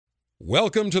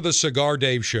Welcome to the Cigar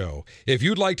Dave Show. If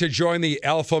you'd like to join the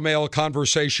Alpha Male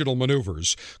Conversational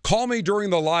Maneuvers, call me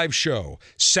during the live show,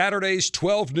 Saturdays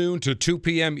 12 noon to 2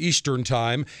 p.m. Eastern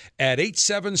Time at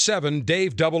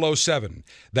 877-DAVE-007.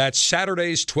 That's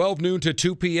Saturdays 12 noon to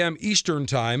 2 p.m. Eastern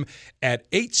Time at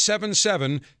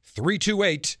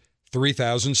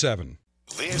 877-328-3007.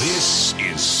 This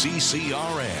is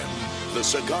CCRN, the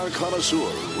Cigar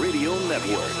Connoisseur Radio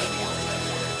Network.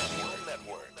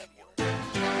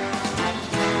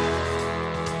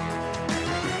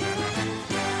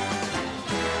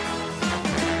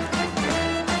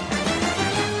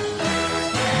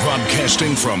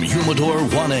 Broadcasting from Humidor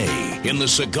 1A in the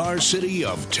cigar city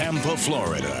of Tampa,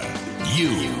 Florida,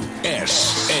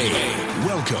 USA.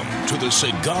 Welcome to the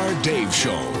Cigar Dave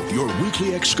Show, your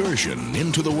weekly excursion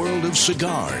into the world of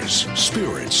cigars,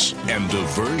 spirits, and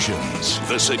diversions.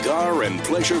 The cigar and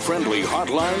pleasure-friendly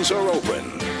hotlines are open.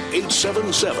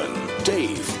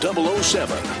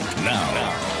 877-DAVE-007.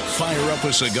 Now, fire up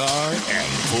a cigar and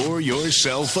pour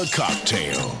yourself a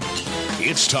cocktail.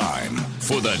 It's time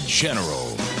for the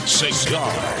General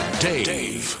Cigar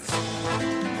Dave.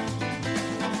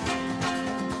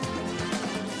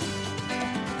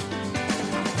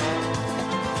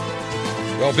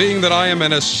 Well, being that I am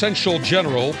an essential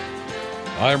general,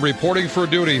 I am reporting for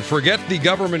duty. Forget the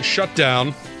government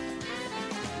shutdown.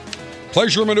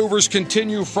 Pleasure maneuvers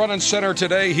continue front and center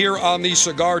today here on the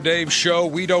Cigar Dave Show.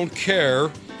 We don't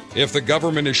care if the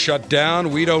government is shut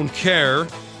down. We don't care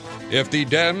if the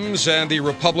Dems and the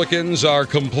Republicans are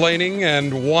complaining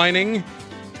and whining.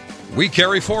 We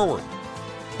carry forward.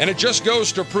 And it just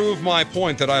goes to prove my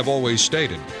point that I've always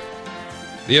stated.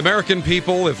 The American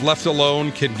people, if left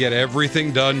alone, can get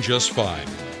everything done just fine.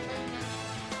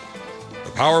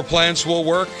 The power plants will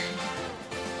work.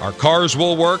 Our cars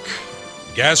will work.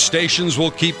 Gas stations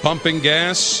will keep pumping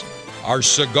gas. Our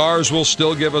cigars will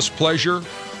still give us pleasure.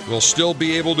 We'll still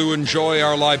be able to enjoy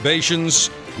our libations.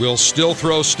 We'll still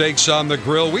throw steaks on the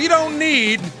grill. We don't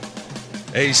need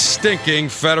a stinking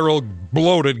federal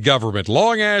bloated government.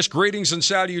 Long Ash, greetings and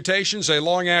salutations. A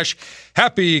Long Ash,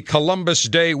 happy Columbus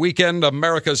Day weekend.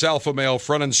 America's Alpha Male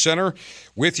front and center.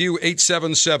 With you,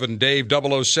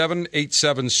 877-DAVE-007,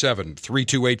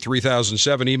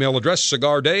 877-328-3007. Email address,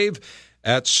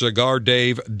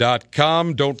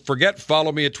 cigardave@cigardave.com. Don't forget,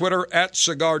 follow me at Twitter,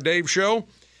 @CigarDaveShow,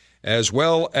 as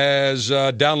well as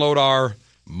download our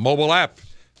mobile app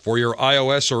for your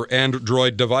iOS or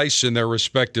Android device in their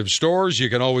respective stores. You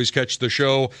can always catch the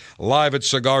show live at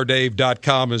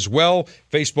CigarDave.com as well,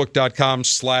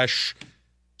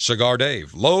 Facebook.com/CigarDave.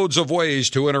 Loads of ways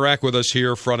to interact with us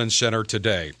here front and center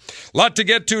today. A lot to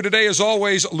get to today, as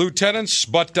always, lieutenants,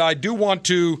 but I do want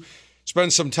to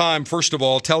spend some time, first of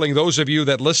all, telling those of you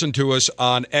that listen to us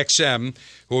on XM,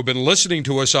 who have been listening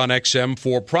to us on XM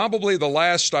for probably the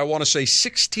last, I want to say,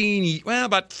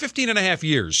 about 15 and a half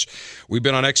years. We've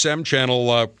been on XM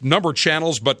channel, number of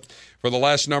channels, but for the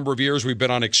last number of years, we've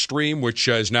been on Extreme, which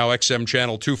is now XM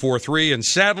channel 243. And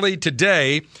sadly,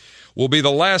 today will be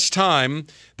the last time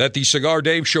that the Cigar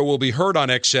Dave Show will be heard on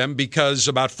XM because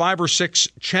about 5 or 6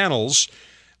 channels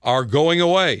are going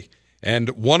away.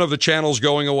 And one of the channels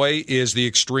going away is the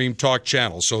Extreme Talk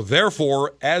channel. So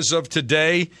therefore, as of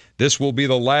today, this will be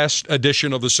the last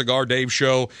edition of the Cigar Dave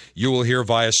Show you will hear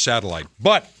via satellite.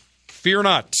 But fear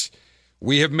not.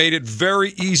 We have made it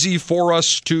very easy for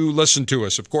us to listen to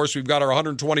us. Of course, we've got our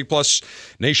 120-plus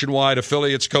nationwide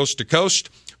affiliates coast to coast.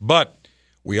 But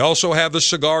we also have the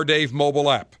Cigar Dave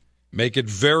mobile app. Make it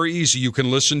very easy. You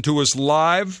can listen to us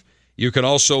live. You can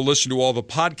also listen to all the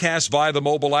podcasts via the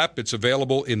mobile app. It's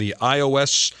available in the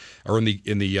iOS or in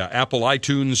the Apple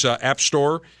iTunes App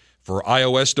Store for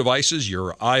iOS devices,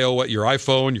 your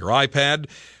iPhone, your iPad.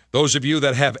 Those of you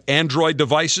that have Android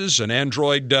devices, an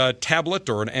Android tablet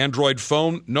or an Android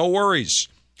phone, no worries.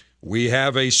 We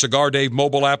have a Cigar Dave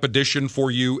mobile app edition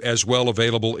for you as well,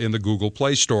 available in the Google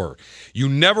Play Store. You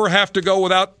never have to go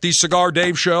without the Cigar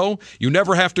Dave Show. You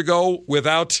never have to go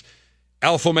without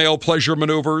Alpha Male Pleasure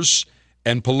Maneuvers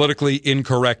and politically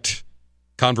incorrect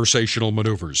conversational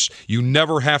maneuvers. You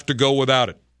never have to go without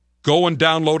it. Go and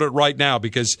download it right now,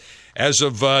 because as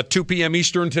of 2 p.m.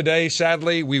 Eastern today,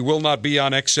 sadly, we will not be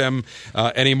on XM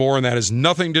anymore, and that has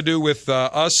nothing to do with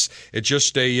us. It's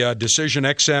just a decision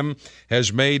XM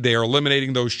has made. They are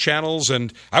eliminating those channels,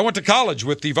 and I went to college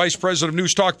with the Vice President of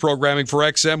News Talk Programming for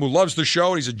XM, who loves the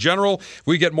show. He's a general. If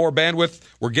we get more bandwidth,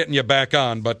 we're getting you back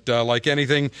on, but like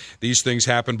anything, these things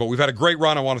happen. But we've had a great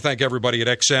run. I want to thank everybody at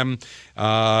XM,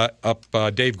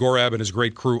 Dave Gorab and his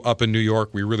great crew up in New York.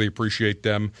 We really appreciate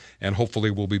them, and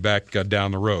hopefully we'll be back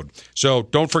down the road. So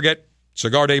don't forget,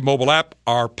 Cigar Dave mobile app.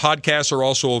 Our podcasts are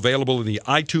also available in the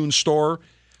iTunes Store,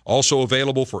 Also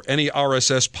available for any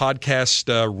RSS podcast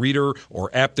reader or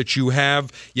app that you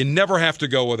have. You never have to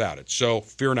go without it, so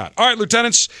fear not. All right,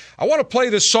 Lieutenants, I want to play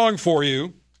this song for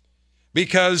you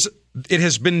because it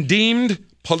has been deemed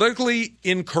politically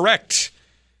incorrect,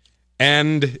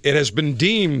 and it has been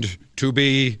deemed to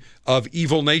be of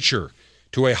evil nature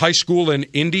to a high school in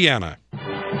Indiana.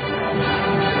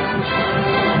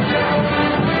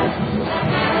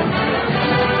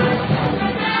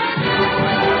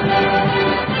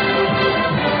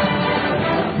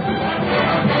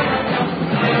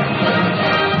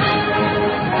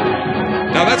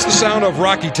 Now, that's the sound of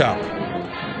Rocky Top.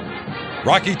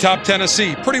 Rocky Top,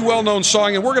 Tennessee. Pretty well-known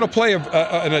song, and we're going to play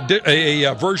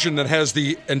a version that has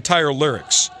the entire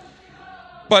lyrics.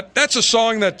 But that's a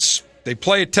song they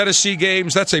play at Tennessee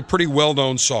games. That's a pretty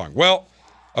well-known song. Well,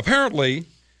 apparently,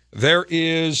 there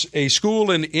is a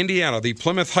school in Indiana, the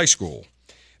Plymouth High School.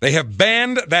 They have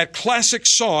banned that classic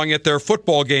song at their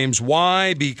football games.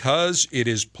 Why? Because it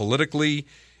is politically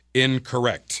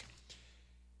incorrect.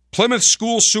 Plymouth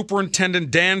School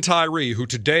Superintendent Dan Tyree, who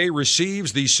today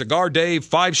receives the Cigar Dave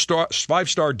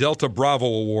five-star Delta Bravo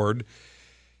Award,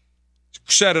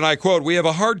 said, and I quote, "We have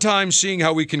a hard time seeing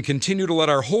how we can continue to let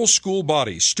our whole school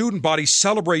body, student body,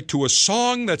 celebrate to a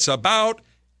song that's about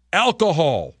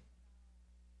alcohol."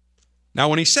 Now,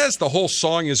 when he says the whole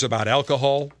song is about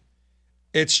alcohol,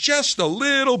 it's just a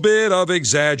little bit of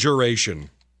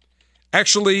exaggeration.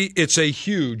 Actually, it's a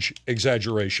huge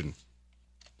exaggeration.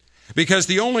 Because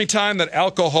the only time that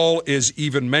alcohol is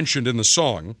even mentioned in the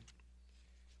song,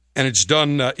 and it's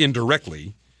done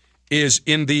indirectly, is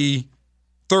in the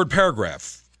third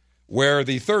paragraph, where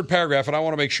the third paragraph, and I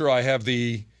want to make sure I have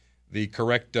the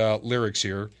correct lyrics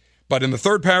here, but in the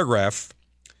third paragraph,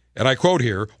 and I quote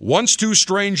here, "Once two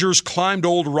strangers climbed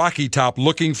old Rocky Top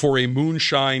looking for a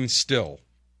moonshine still."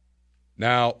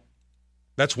 Now,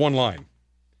 that's one line,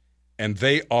 and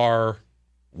they are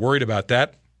worried about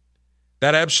that.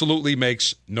 That absolutely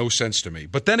makes no sense to me.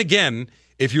 But then again,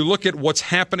 if you look at what's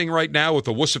happening right now with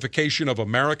the wussification of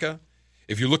America,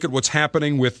 if you look at what's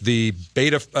happening with the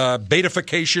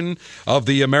betification of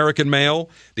the American male,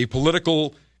 the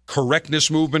political correctness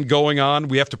movement going on,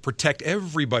 we have to protect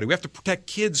everybody. We have to protect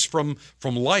kids from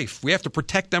life. We have to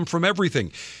protect them from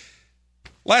everything.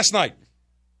 Last night,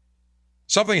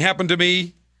 something happened to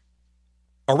me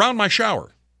around my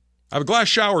shower. I have a glass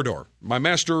shower door, my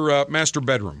master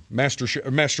bathroom.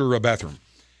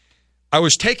 I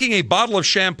was taking a bottle of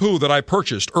shampoo that I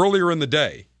purchased earlier in the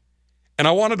day, and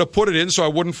I wanted to put it in so I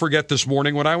wouldn't forget this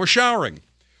morning when I was showering.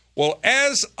 Well,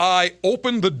 as I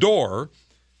opened the door,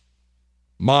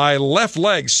 my left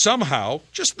leg somehow,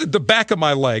 just the back of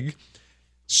my leg,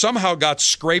 somehow got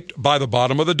scraped by the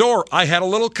bottom of the door. I had a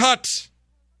little cut.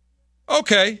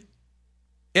 Okay,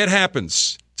 it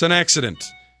happens. It's an accident.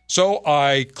 So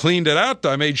I cleaned it out.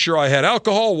 I made sure I had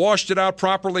alcohol, washed it out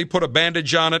properly, put a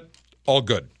bandage on it. All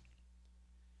good.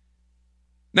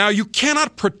 Now, you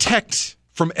cannot protect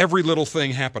from every little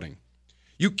thing happening.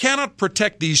 You cannot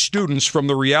protect these students from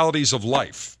the realities of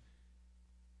life.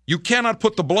 You cannot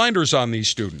put the blinders on these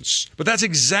students. But that's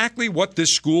exactly what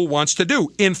this school wants to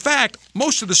do. In fact,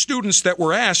 most of the students that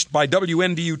were asked by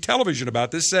WNDU television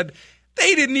about this said,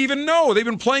 they didn't even know. They've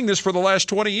been playing this for the last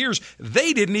 20 years.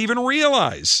 They didn't even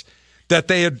realize that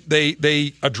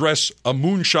they address a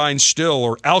moonshine still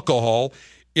or alcohol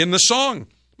in the song.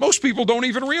 Most people don't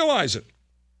even realize it.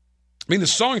 I mean, the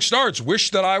song starts,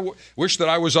 wish that I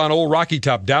was on old Rocky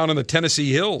Top down in the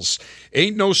Tennessee hills.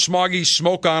 Ain't no smoggy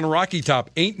smoke on Rocky Top.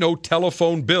 Ain't no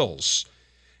telephone bills.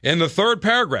 In the third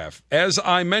paragraph, as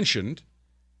I mentioned,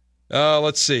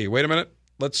 let's see. Wait a minute.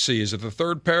 Let's see, is it the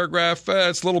third paragraph?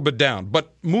 It's a little bit down,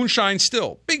 but moonshine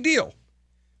still. Big deal.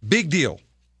 Big deal.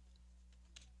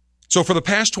 So for the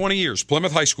past 20 years,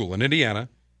 Plymouth High School in Indiana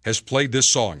has played this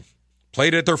song,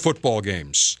 played it at their football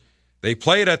games. They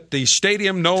play it at the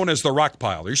stadium known as the Rock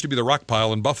Pile. There used to be the Rock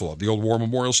Pile in Buffalo, the old War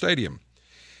Memorial Stadium.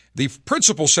 The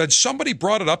principal said, somebody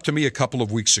brought it up to me a couple of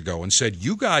weeks ago and said,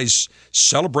 you guys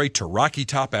celebrate to Rocky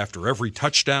Top after every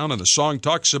touchdown, and the song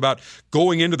talks about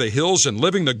going into the hills and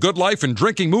living the good life and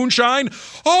drinking moonshine.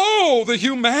 Oh, the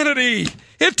humanity!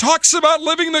 It talks about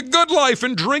living the good life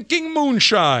and drinking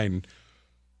moonshine.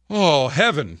 Oh,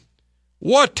 heaven.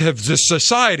 What has this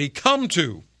society come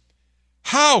to?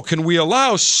 How can we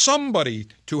allow somebody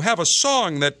to have a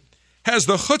song that has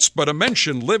the chutzpah to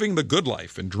mention living the good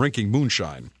life and drinking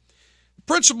moonshine? The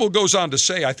principal goes on to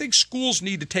say, I think schools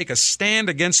need to take a stand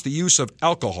against the use of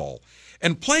alcohol.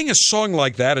 And playing a song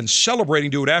like that and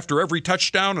celebrating to it after every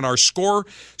touchdown and our school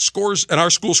scores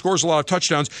a lot of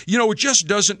touchdowns, it just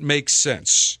doesn't make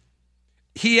sense.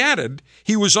 he added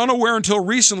he was unaware until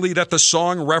recently that the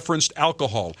song referenced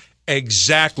alcohol.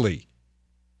 Exactly.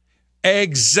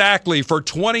 Exactly. For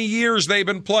 20 years they've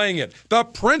been playing it. The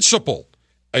principal,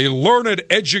 a learned,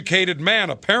 educated man,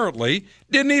 apparently,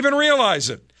 didn't even realize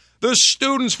it. The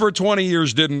students for 20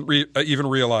 years didn't even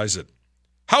realize it.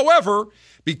 However,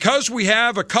 because we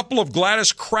have a couple of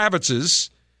Gladys Kravitzes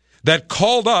that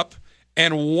called up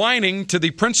and whining to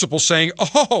the principal saying,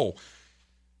 oh,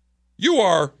 you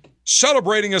are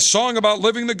celebrating a song about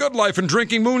living the good life and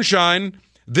drinking moonshine,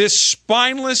 this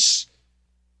spineless,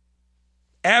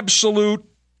 absolute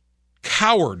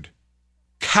coward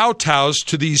kowtows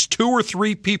to these 2 or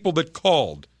 3 people that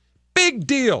called. Big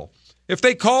deal. If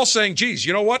they call saying, geez,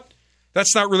 you know what?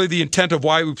 That's not really the intent of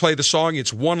why we play the song.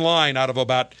 It's one line out of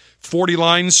about 40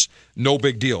 lines. No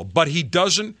big deal. But he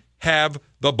doesn't have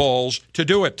the balls to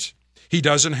do it. He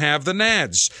doesn't have the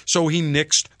nads. So he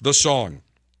nixed the song.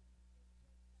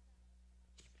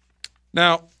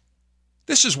 Now,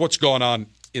 this is what's going on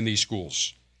in these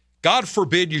schools. God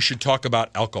forbid you should talk about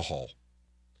alcohol.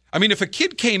 I mean, if a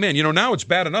kid came in, now it's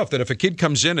bad enough that if a kid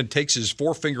comes in and takes his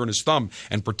forefinger and his thumb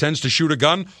and pretends to shoot a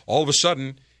gun, all of a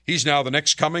sudden, he's now the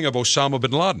next coming of Osama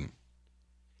bin Laden.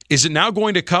 Is it now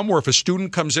going to come where if a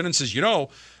student comes in and says,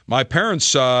 my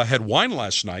parents had wine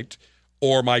last night,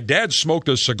 or my dad smoked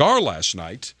a cigar last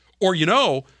night, or,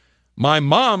 my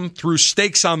mom threw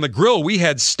steaks on the grill, we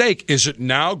had steak. Is it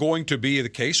now going to be the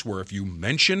case where if you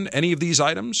mention any of these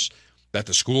items, that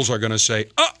the schools are going to say,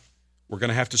 we're going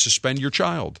to have to suspend your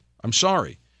child? I'm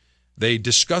sorry. They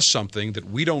discuss something that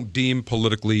we don't deem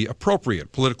politically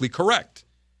appropriate, politically correct.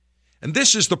 And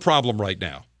this is the problem right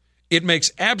now. It makes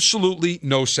absolutely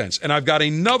no sense. And I've got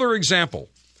another example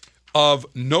of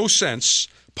no sense,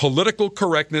 political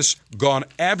correctness gone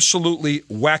absolutely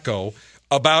wacko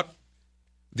about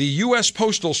the U.S.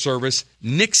 Postal Service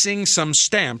nixing some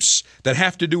stamps that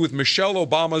have to do with Michelle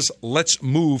Obama's Let's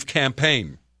Move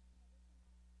campaign.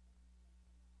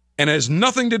 And it has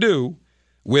nothing to do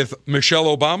with Michelle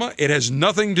Obama. It has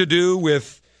nothing to do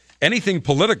with anything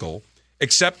political,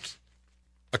 except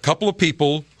a couple of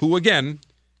people who, again,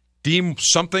 deem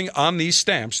something on these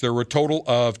stamps. There were a total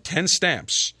of 10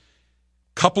 stamps.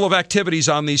 Couple of activities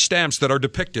on these stamps that are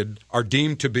depicted are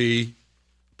deemed to be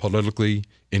politically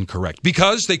incorrect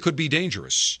because they could be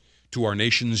dangerous to our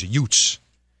nation's youths.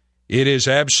 It is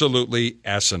absolutely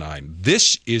asinine.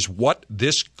 This is what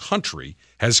this country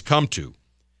has come to.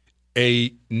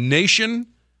 A nation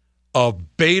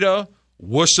of beta,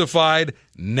 wussified,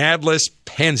 nadless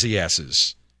pansy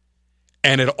asses.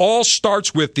 And it all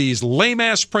starts with these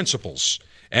lame-ass principals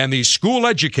and these school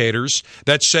educators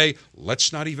that say,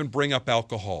 let's not even bring up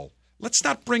alcohol. Let's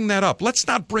not bring that up. Let's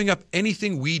not bring up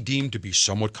anything we deem to be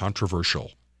somewhat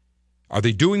controversial. Are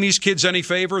they doing these kids any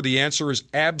favor? The answer is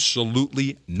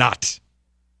absolutely not.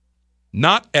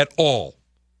 Not at all.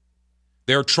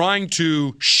 They're trying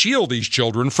to shield these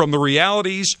children from the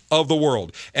realities of the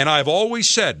world. And I've always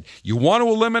said, you want to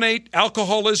eliminate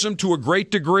alcoholism to a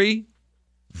great degree?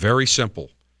 Very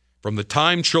simple. From the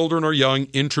time children are young,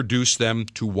 introduce them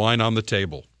to wine on the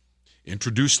table.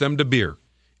 Introduce them to beer.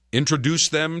 Introduce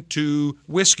them to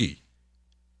whiskey.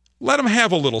 Let them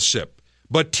have a little sip,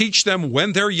 but teach them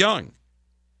when they're young.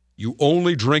 You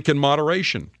only drink in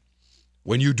moderation.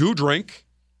 When you do drink,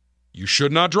 you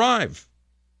should not drive.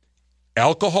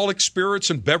 Alcoholic spirits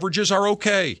and beverages are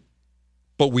okay,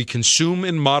 but we consume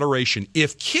in moderation.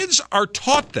 If kids are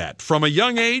taught that from a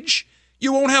young age,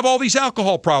 you won't have all these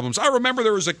alcohol problems. I remember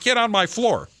there was a kid on my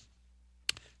floor,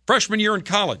 freshman year in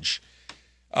college.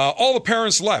 All the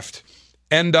parents left.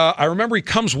 And I remember he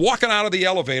comes walking out of the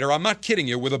elevator, I'm not kidding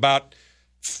you, with about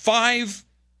 5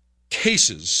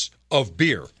 cases of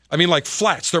beer. I mean, like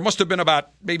flats. There must have been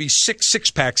about maybe six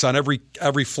packs on every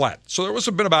flat. So there must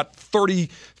have been about 30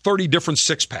 different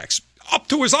 6-packs up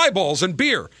to his eyeballs in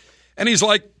beer. And he's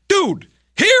like, dude,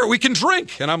 here, we can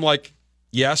drink. And I'm like,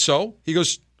 yeah, so? He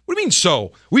goes, what do you mean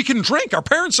so? We can drink. Our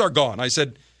parents are gone. I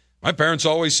said, my parents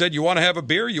always said, you want to have a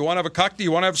beer? You want to have a cocktail?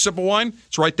 You want to have a sip of wine?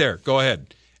 It's right there. Go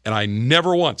ahead. And I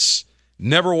never once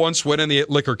went in the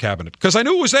liquor cabinet because I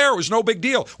knew it was there. It was no big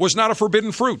deal. It was not a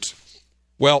forbidden fruit.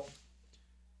 Well,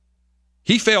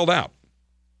 he failed out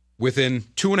within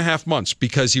 2.5 months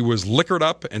because he was liquored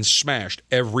up and smashed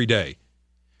every day.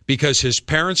 Because his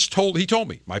parents he told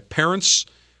me, my parents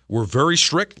were very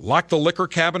strict, locked the liquor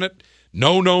cabinet.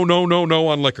 No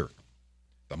on liquor.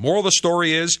 The moral of the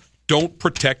story is, don't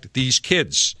protect these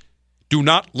kids. Do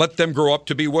not let them grow up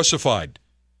to be wussified.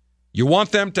 You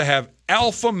want them to have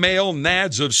alpha male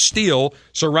nads of steel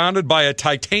surrounded by a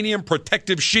titanium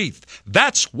protective sheath.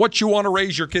 That's what you want to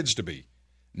raise your kids to be.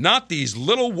 Not these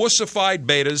little wussified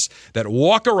betas that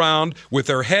walk around with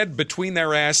their head between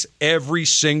their ass every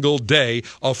single day,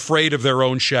 afraid of their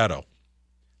own shadow.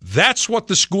 That's what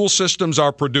the school systems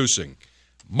are producing.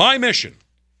 My mission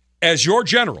as your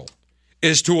general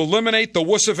is to eliminate the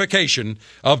wussification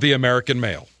of the American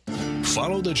male.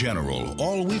 Follow the General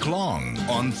all week long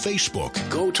on Facebook.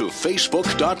 Go to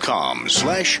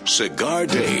facebook.com/Cigar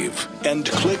Dave and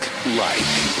click like.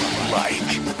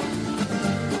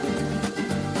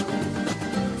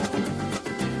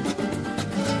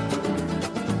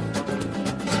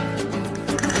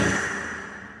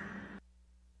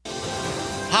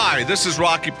 Hi, this is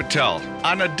Rocky Patel.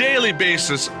 On a daily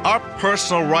basis, our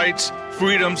personal rights,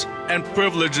 freedoms, and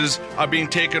privileges are being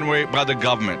taken away by the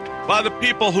government, by the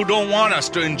people who don't want us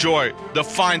to enjoy the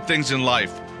fine things in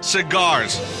life.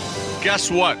 Cigars.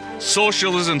 Guess what?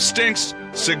 Socialism stinks,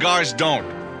 cigars don't.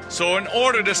 So in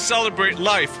order to celebrate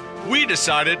life, we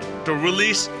decided to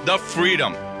release the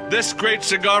freedom. This great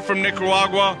cigar from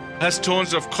Nicaragua has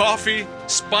tones of coffee,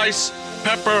 spice,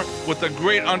 pepper with a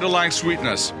great underlying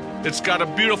sweetness. It's got a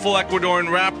beautiful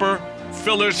Ecuadorian wrapper,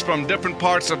 fillers from different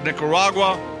parts of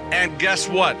Nicaragua, and guess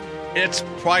what? It's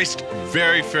priced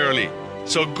very fairly.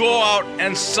 So go out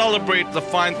and celebrate the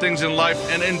fine things in life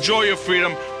and enjoy your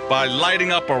freedom by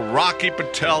lighting up a Rocky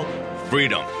Patel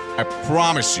Freedom. I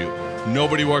promise you,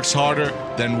 nobody works harder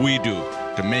than we do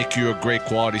to make you a great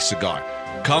quality cigar.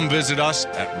 Come visit us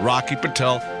at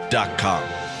rockypatel.com.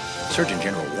 Surgeon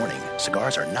General warning,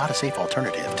 cigars are not a safe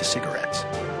alternative to cigarettes.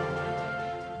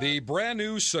 The brand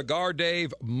new Cigar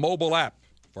Dave mobile app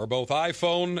for both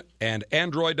iPhone and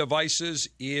Android devices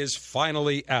is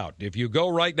finally out. If you go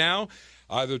right now,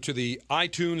 either to the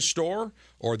iTunes Store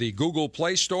or the Google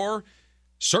Play Store,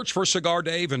 search for Cigar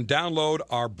Dave and download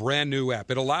our brand new app.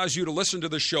 It allows you to listen to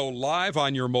the show live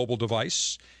on your mobile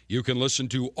device. You can listen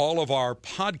to all of our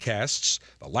podcasts.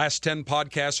 The last 10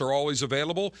 podcasts are always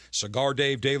available. Cigar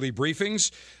Dave Daily Briefings.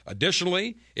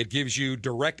 Additionally, it gives you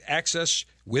direct access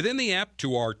within the app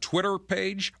to our Twitter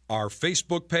page, our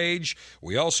Facebook page.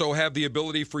 We also have the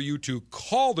ability for you to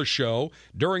call the show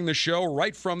during the show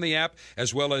right from the app,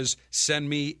 as well as send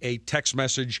me a text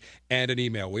message and an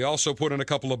email. We also put in a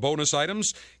couple of bonus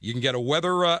items. You can get a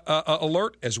weather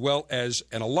alert as well as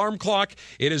an alarm clock.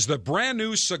 It is the brand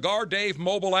new Cigar Dave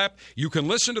mobile app. You can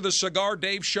listen to the Cigar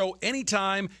Dave show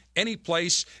anytime, any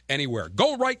place, anywhere.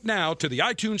 Go right now to the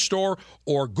iTunes Store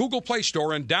or Google Play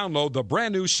Store and download the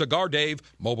brand new Cigar Dave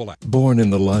mobile app. Born in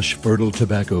the lush, fertile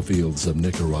tobacco fields of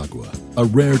Nicaragua, a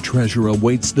rare treasure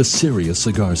awaits the serious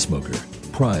cigar smoker,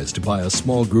 prized by a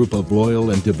small group of loyal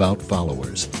and devout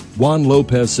followers. Juan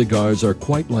Lopez cigars are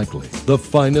quite likely the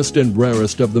finest and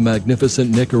rarest of the magnificent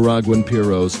Nicaraguan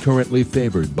puros currently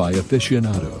favored by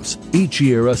aficionados. Each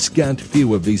year, a scant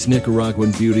few of these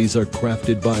Nicaraguan beauties are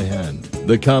crafted by hand.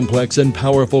 The complex and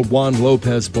powerful Juan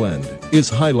Lopez blend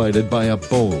is highlighted by a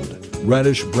bold,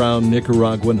 reddish-brown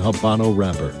Nicaraguan Habano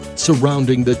wrapper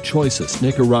surrounding the choicest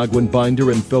Nicaraguan binder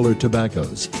and filler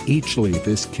tobaccos. Each leaf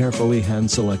is carefully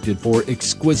hand-selected for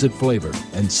exquisite flavor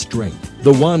and strength.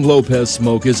 The Juan Lopez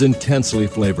smoke is intensely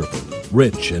flavorful,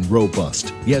 rich and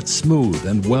robust, yet smooth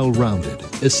and well-rounded,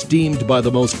 esteemed by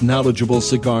the most knowledgeable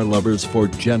cigar lovers for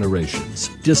generations.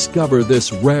 Discover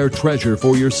this rare treasure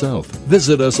for yourself.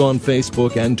 Visit us on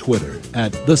Facebook and Twitter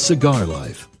at The Cigar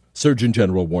Life. Surgeon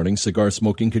General warning, cigar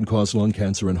smoking can cause lung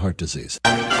cancer and heart disease.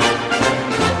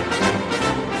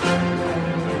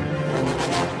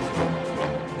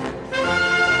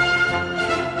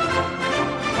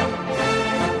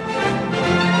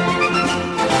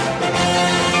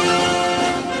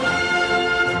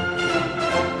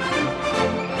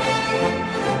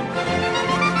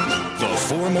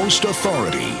 Foremost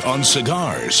authority on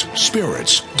cigars,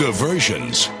 spirits,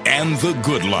 diversions, and the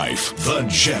good life. The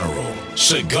General,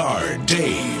 Cigar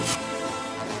Dave.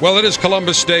 Well, it is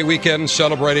Columbus Day weekend,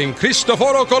 celebrating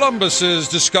Cristoforo Columbus's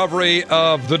discovery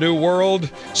of the New World,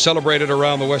 celebrated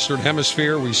around the Western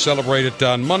Hemisphere. We celebrate it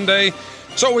on Monday.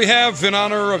 So we have, in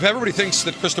honor of, everybody thinks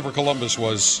that Christopher Columbus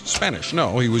was Spanish.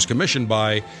 No, he was commissioned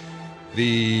by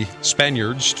the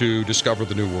Spaniards to discover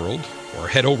the New World, or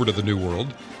head over to the New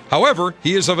World. However,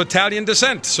 he is of Italian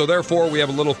descent, so therefore we have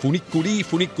a little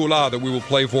funicula that we will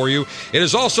play for you. It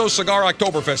is also Cigar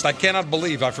Oktoberfest. I cannot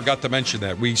believe I forgot to mention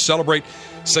that. We celebrate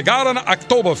Cigar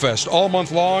Oktoberfest all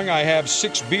month long. I have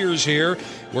 6 beers here.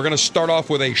 We're going to start off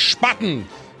with a Spaten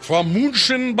from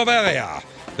München, Bavaria,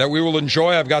 that we will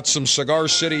enjoy. I've got some Cigar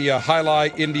City High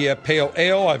Life India Pale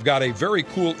Ale. I've got a very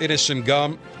cool Innocent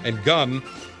Gun,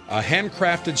 a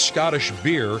handcrafted Scottish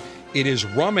beer. It is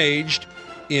rum-aged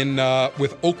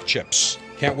with oak chips.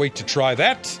 Can't wait to try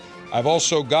that. I've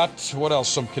also got, what else?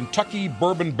 Some Kentucky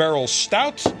Bourbon Barrel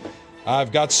Stout.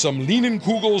 I've got some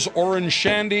Leinenkugel's Orange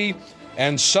Shandy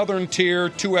and Southern Tier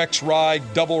 2X Rye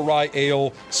Double Rye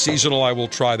Ale Seasonal. I will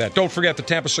try that. Don't forget, the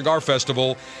Tampa Cigar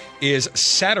Festival is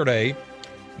Saturday,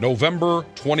 November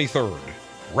 23rd.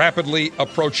 Rapidly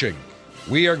approaching.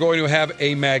 We are going to have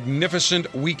a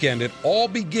magnificent weekend. It all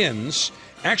begins,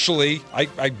 actually,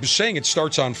 I was saying it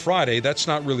starts on Friday. That's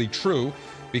not really true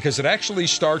because it actually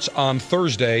starts on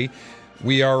Thursday.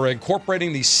 We are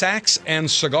incorporating the Sax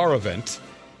and Cigar event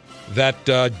that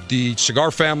the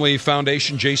Cigar Family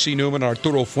Foundation, J.C. Newman,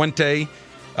 Arturo Fuente,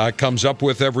 comes up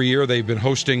with every year. They've been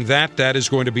hosting that. That is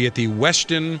going to be at the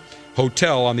Westin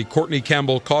Hotel on the Courtney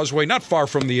Campbell Causeway, not far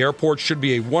from the airport. Should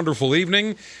be a wonderful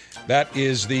evening. That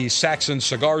is the Saxon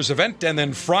Cigars event. And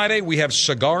then Friday, we have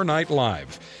Cigar Night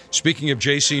Live. Speaking of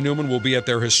J.C. Newman, we'll be at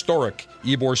their historic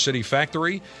Ybor City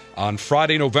factory on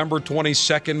Friday, November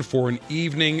 22nd for an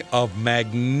evening of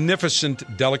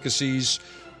magnificent delicacies,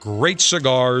 great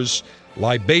cigars,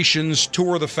 libations,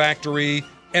 tour of the factory,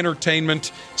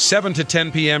 entertainment, 7 to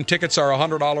 10 p.m. Tickets are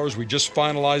 $100. We just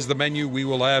finalized the menu. We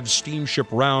will have steamship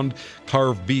round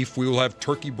carved beef. We will have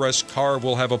turkey breast carve.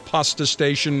 We'll have a pasta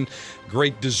station,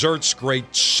 great desserts,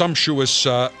 great sumptuous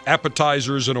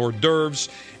appetizers and hors d'oeuvres.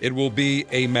 It will be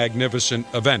a magnificent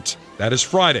event. That is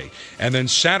Friday. And then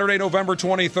Saturday, November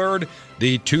 23rd,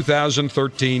 the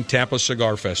 2013 Tampa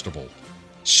Cigar Festival.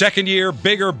 Second year,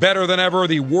 bigger, better than ever.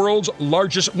 The world's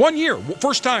largest, 1 year,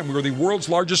 first time we were the world's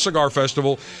largest cigar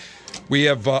festival. We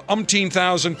have umpteen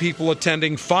thousand people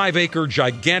attending, 5-acre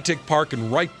gigantic park in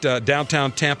right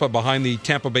downtown Tampa behind the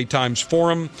Tampa Bay Times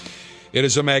Forum. It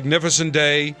is a magnificent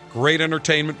day, great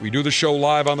entertainment. We do the show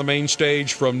live on the main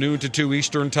stage from noon to 2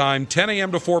 Eastern Time, 10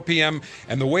 a.m. to 4 p.m.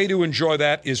 And the way to enjoy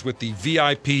that is with the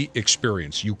VIP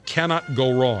experience. You cannot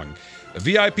go wrong. The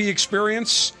VIP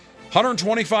experience,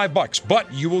 $125,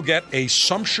 but you will get a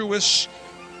sumptuous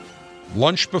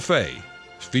lunch buffet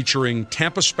featuring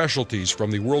Tampa specialties from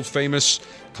the world-famous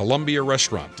Columbia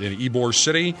restaurant in Ybor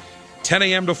City, 10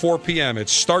 a.m. to 4 p.m. It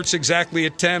starts exactly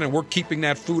at 10, and we're keeping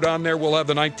that food on there. We'll have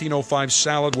the 1905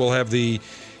 salad. We'll have the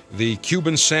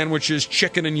Cuban sandwiches,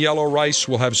 chicken and yellow rice.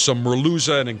 We'll have some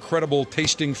merluza and incredible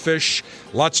tasting fish.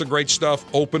 Lots of great stuff.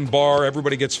 Open bar.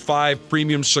 Everybody gets 5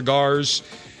 premium cigars.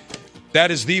 That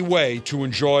is the way to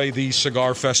enjoy the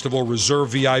Cigar Festival. Reserve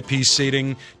VIP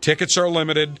seating. Tickets are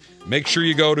limited. Make sure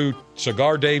you go to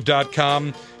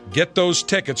CigarDave.com. Get those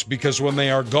tickets because when they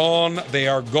are gone,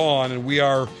 and we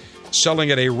are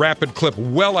selling at a rapid clip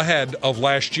well ahead of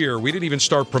last year. We didn't even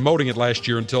start promoting it last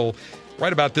year until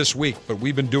right about this week, but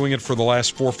we've been doing it for the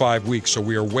last 4 or 5 weeks, so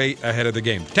we are way ahead of the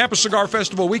game. Tampa Cigar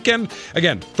Festival weekend,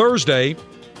 again, Thursday,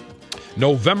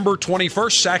 November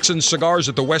 21st, Saxon Cigars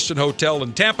at the Westin Hotel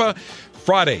in Tampa.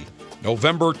 Friday,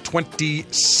 November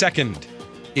 22nd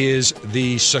is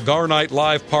the Cigar Night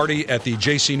Live party at the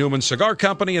J.C. Newman Cigar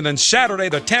Company. And then Saturday,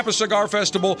 the Tampa Cigar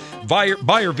Festival. Buy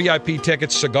your VIP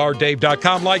tickets,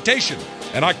 CigarDave.com. Lightation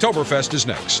and Oktoberfest is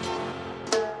next.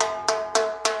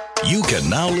 You can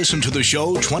now listen to the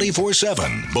show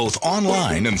 24/7, both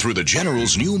online and through the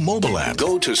General's new mobile app.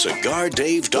 Go to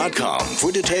CigarDave.com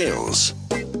for details.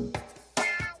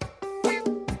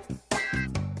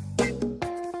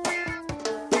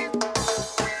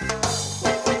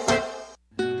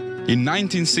 In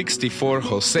 1964,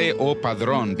 Jose O.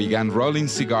 Padron began rolling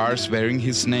cigars bearing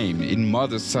his name in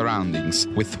modest surroundings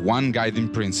with one guiding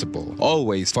principle: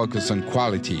 always focus on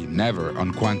quality, never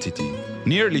on quantity.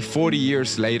 Nearly 40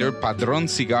 years later, Padron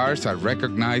cigars are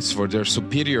recognized for their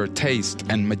superior taste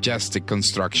and majestic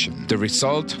construction, the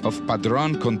result of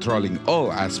Padron controlling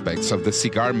all aspects of the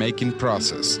cigar-making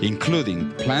process, including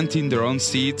planting their own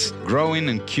seeds, growing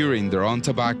and curing their own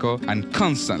tobacco, and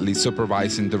constantly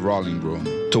supervising the rolling room.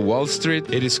 To Wall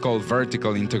Street, it is called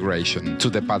vertical integration.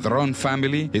 To the Padron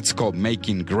family, it's called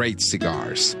making great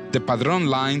cigars. The Padron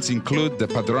lines include the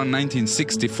Padron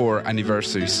 1964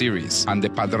 Anniversary Series and the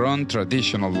Padron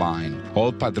Traditional line.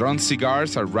 All Padron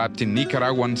cigars are wrapped in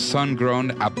Nicaraguan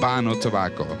sun-grown Habano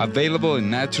tobacco, available in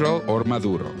natural or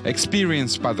Maduro.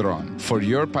 Experience Padron. For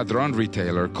your Padron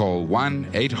retailer, call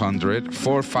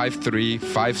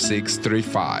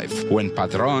 1-800-453-5635. When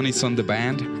Padron is on the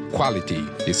band, quality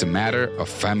is a matter of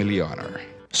family honor.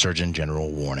 Surgeon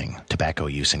General warning. Tobacco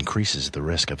use increases the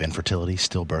risk of infertility,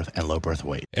 stillbirth, and low birth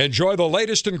weight. Enjoy the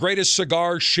latest and greatest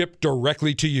cigars shipped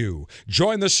directly to you.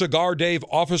 Join the Cigar Dave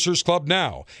Officers Club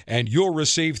now, and you'll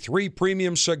receive 3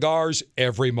 premium cigars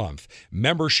every month.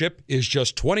 Membership is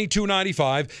just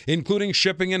 $22.95, including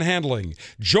shipping and handling.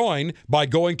 Join by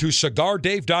going to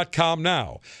CigarDave.com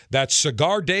now. That's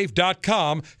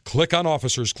CigarDave.com. Click on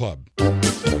Officers Club.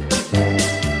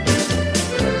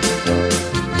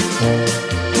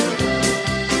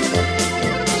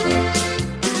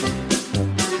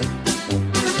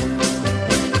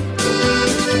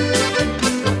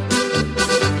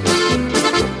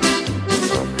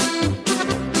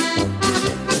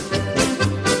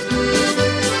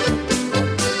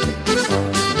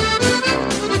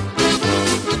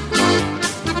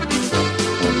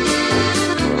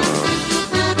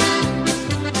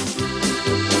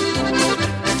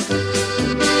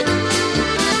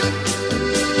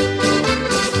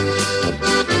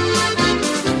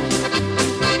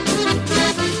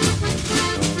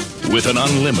 with an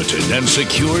unlimited and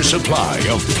secure supply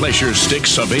of pleasure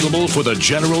sticks available for the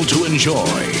general to enjoy.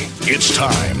 It's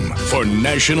time for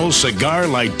National Cigar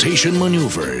Lightation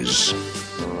Maneuvers.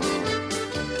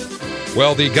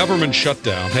 Well, the government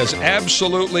shutdown has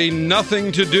absolutely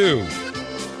nothing to do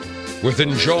with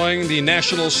enjoying the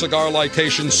National Cigar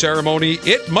Lightation Ceremony.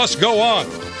 It must go on,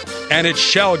 and it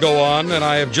shall go on, and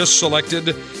I have just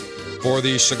selected for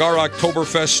the Cigar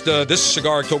Oktoberfest, this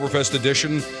Cigar Oktoberfest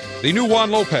edition, the new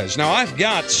Juan Lopez. Now, I've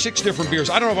got 6 different beers.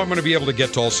 I don't know if I'm going to be able to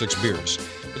get to all 6 beers,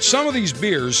 but some of these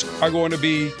beers are going to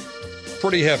be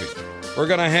pretty heavy. We're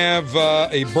going to have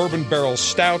a bourbon barrel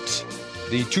stout,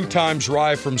 the 2 times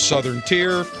rye from Southern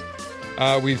Tier.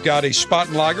 We've got a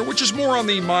Spaten Lager, which is more on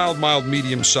the mild,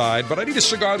 medium side, but I need a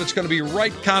cigar that's going to be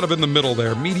right kind of in the middle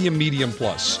there, medium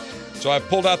plus. So I've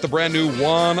pulled out the brand new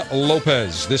Juan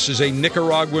Lopez. This is a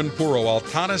Nicaraguan Puro.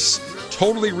 Altanis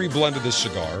totally reblended this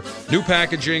cigar. New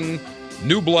packaging,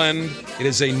 new blend. It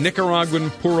is a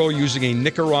Nicaraguan Puro using a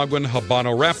Nicaraguan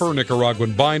Habano wrapper,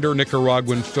 Nicaraguan binder,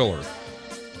 Nicaraguan filler.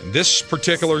 And this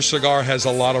particular cigar has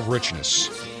a lot of richness.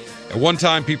 At one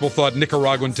time, people thought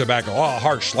Nicaraguan tobacco,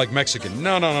 harsh, like Mexican.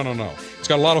 No. It's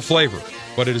got a lot of flavor,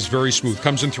 but it is very smooth.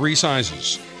 Comes in 3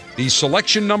 sizes. The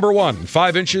selection number 1,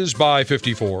 5 inches by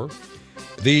 54.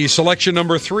 The selection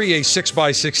number 3, a 6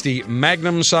 by 60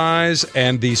 Magnum size.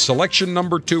 And the selection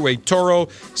number 2, a Toro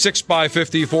 6 by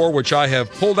 54, which I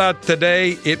have pulled out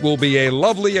today. It will be a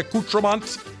lovely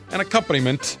accoutrement and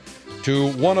accompaniment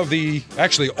to one of the,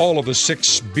 actually all of the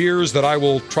 6 beers that I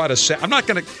will try to say. I'm not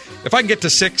going to, if I can get to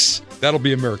 6, that'll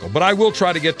be a miracle. But I will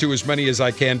try to get to as many as I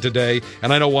can today.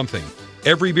 And I know one thing.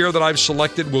 Every beer that I've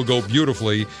selected will go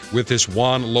beautifully with this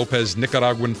Juan Lopez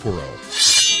Nicaraguan Puro.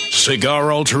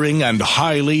 Cigar-altering and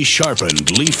highly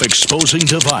sharpened leaf-exposing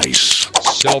device.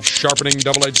 Self-sharpening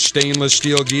double-edged stainless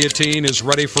steel guillotine is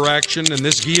ready for action. And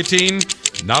this guillotine,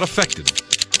 not affected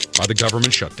by the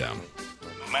government shutdown.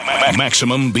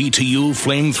 Maximum BTU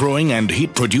flame-throwing and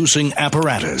heat-producing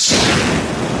apparatus.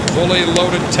 Fully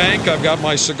loaded tank. I've got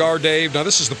my Cigar Dave. Now,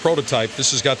 this is the prototype.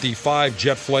 This has got the 5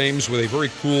 jet flames with a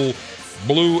very cool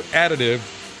blue additive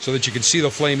so that you can see the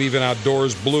flame even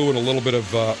outdoors, blue and a little bit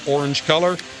of orange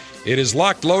color. It is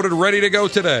locked, loaded, ready to go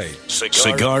today.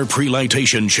 Cigar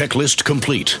pre-lightation checklist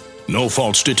complete. No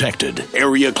faults detected.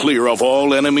 Area clear of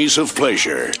all enemies of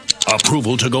pleasure.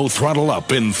 Approval to go throttle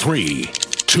up in 3,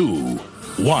 2,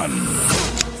 1.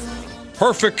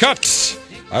 Perfect cuts.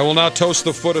 I will now toast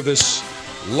the foot of this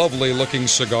lovely-looking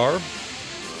cigar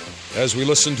as we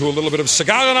listen to a little bit of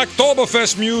Cigar and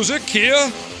Oktoberfest music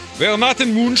here. We are not in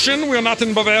München. We are not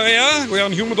in Bavaria. We are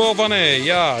in Humidor 1A.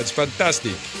 Yeah, it's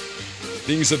fantastic.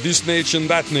 Things of this nature and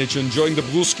that nature, enjoying the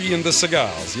brewski and the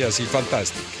cigars. Yes, he's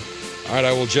fantastic. All right,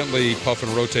 I will gently puff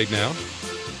and rotate now.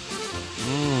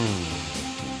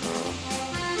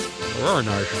 Very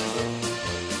nice.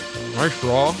 Nice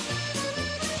draw.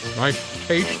 Nice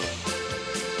taste.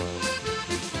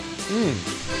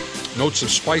 Notes of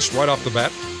spice right off the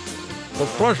bat. But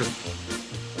pleasant.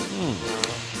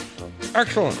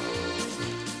 Excellent.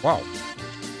 Wow.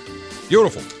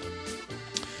 Beautiful.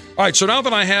 All right, so now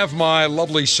that I have my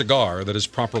lovely cigar that is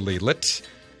properly lit,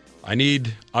 I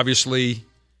need, obviously,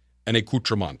 an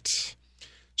accoutrement.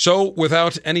 So,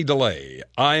 without any delay,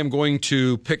 I am going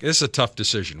to pick. This is a tough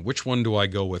decision. Which one do I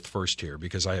go with first here?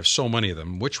 Because I have so many of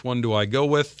them. Which one do I go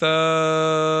with?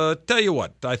 Tell you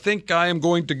what, I think I am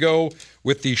going to go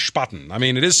with the Spaten. I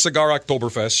mean, it is Cigar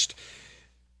Oktoberfest.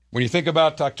 When you think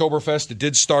about Oktoberfest, it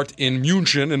did start in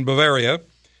München in Bavaria.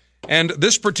 And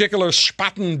this particular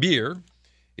Spaten beer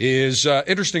is an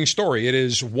interesting story. It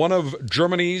is one of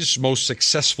Germany's most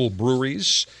successful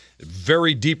breweries,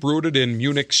 very deep-rooted in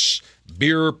Munich's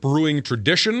beer brewing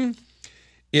tradition.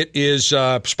 It is,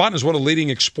 Spaten is one of the leading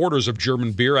exporters of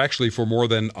German beer, actually for more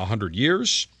than 100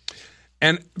 years.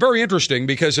 And very interesting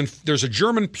because there's a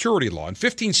German purity law. In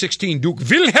 1516, Duke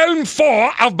Wilhelm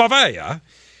IV of Bavaria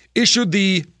issued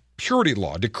the purity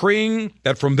law, decreeing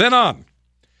that from then on,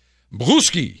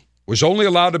 brewski was only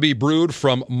allowed to be brewed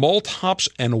from malt, hops,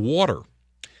 and water.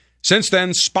 Since then,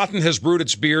 Spaten has brewed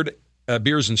its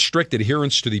beers in strict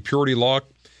adherence to the purity law,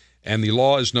 and the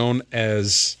law is known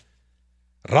as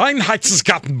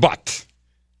Reinheitsgebot.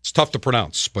 It's tough to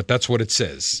pronounce, but that's what it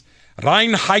says.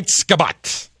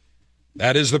 Reinheitsgebot.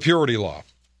 That is the purity law.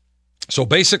 So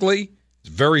basically,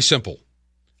 it's very simple.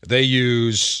 They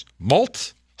use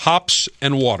malt, hops,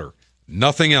 and water.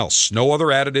 Nothing else. No other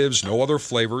additives, no other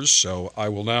flavors. So I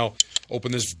will now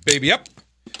open this baby up.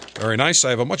 Very nice.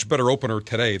 I have a much better opener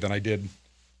today than I did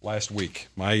last week.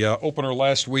 My opener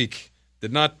last week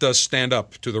did not stand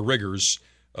up to the rigors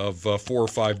of 4 or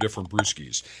 5 different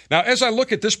brewskis. Now, as I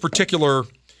look at this particular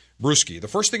brewski. The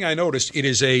first thing I noticed, it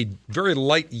is a very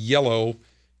light yellow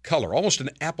color, almost an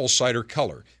apple cider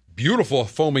color. Beautiful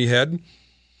foamy head.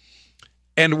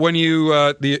 And when you,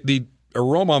 the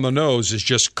aroma on the nose is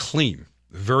just clean,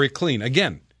 very clean.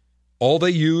 Again, all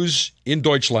they use in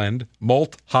Deutschland,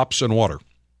 malt, hops, and water.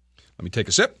 Let me take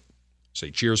a sip.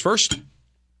 Say cheers first.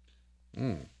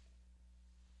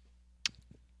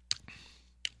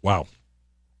 Wow.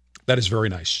 That is very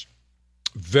nice.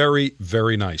 Very,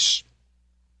 very nice.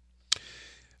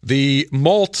 The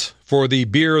malt for the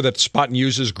beer that Spaten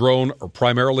uses grown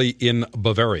primarily in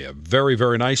Bavaria. Very,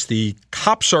 very nice. The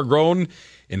hops are grown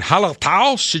in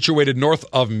Hallertau, situated north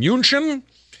of München.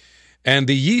 And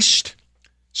the yeast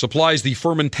supplies the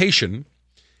fermentation.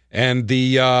 And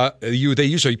they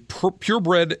use a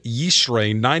purebred yeast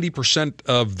strain. 90%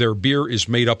 of their beer is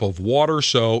made up of water.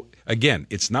 So, again,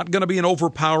 it's not going to be an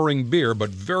overpowering beer, but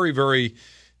very, very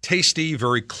tasty,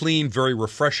 very clean, very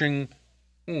refreshing.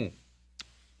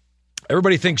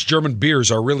 Everybody thinks German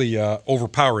beers are really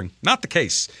overpowering. Not the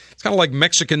case. It's kind of like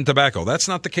Mexican tobacco. That's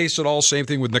not the case at all. Same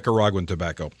thing with Nicaraguan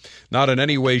tobacco. Not in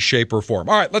any way, shape, or form.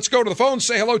 All right, let's go to the phone.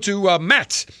 Say hello to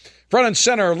Matt. Front and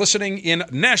center, listening in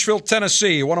Nashville,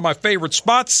 Tennessee, one of my favorite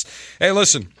spots. Hey,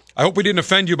 listen, I hope we didn't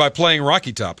offend you by playing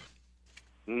Rocky Top.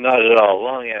 Not at all.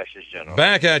 Long ashes, General.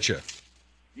 Back at you.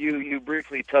 You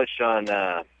briefly touched on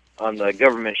the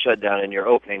government shutdown in your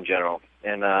opening, General,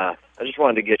 and I just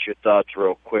wanted to get your thoughts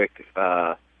real quick.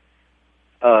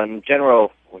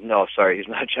 General, no, sorry, he's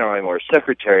not General anymore.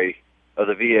 Secretary of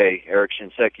the VA, Eric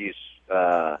Shinseki,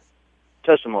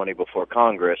 testimony before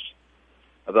Congress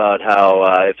about how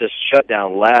if this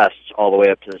shutdown lasts all the way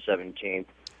up to the 17th,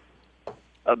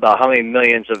 about how many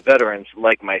millions of veterans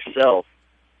like myself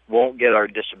won't get our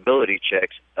disability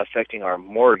checks, affecting our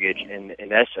mortgage in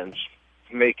essence,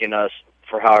 making us,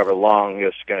 for however long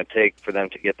it's going to take for them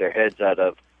to get their heads out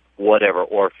of whatever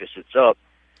orifice it's up,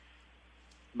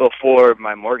 before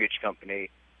my mortgage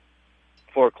company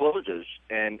forecloses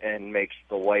and makes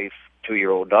the wife,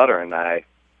 2-year-old daughter, and I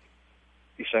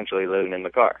essentially living in the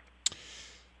car.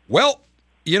 Well,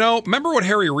 you know, remember what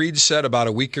Harry Reid said about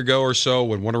a week ago or so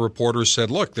when one of the reporters said,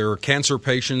 look, there are cancer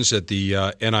patients at the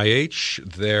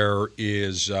NIH. There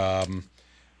is the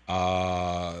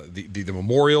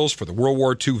memorials for the World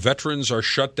War II veterans are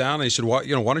shut down. They said, well,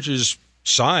 why don't you just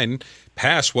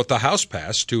pass what the House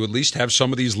passed to at least have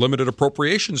some of these limited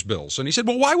appropriations bills? And he said,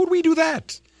 well, why would we do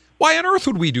that? Why on earth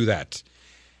would we do that?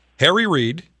 Harry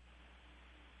Reid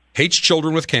hates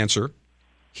children with cancer.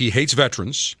 He hates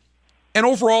veterans. And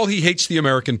overall, he hates the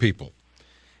American people.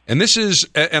 And this is,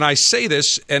 and I say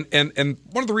this, and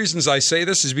one of the reasons I say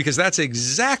this is because that's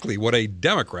exactly what a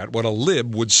Democrat, what a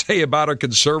lib would say about a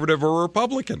conservative or a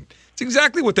Republican. It's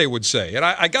exactly what they would say. And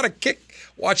I got a kick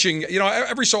watching,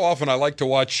 every so often I like to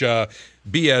watch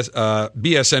BSNBC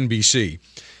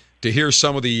to hear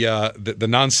some of the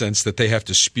nonsense that they have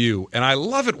to spew. And I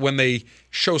love it when they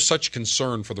show such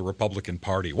concern for the Republican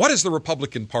Party. What is the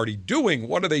Republican Party doing?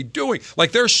 What are they doing?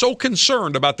 Like, they're so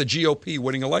concerned about the GOP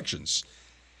winning elections.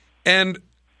 And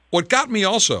what got me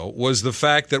also was the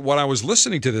fact that when I was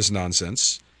listening to this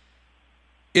nonsense,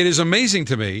 it is amazing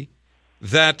to me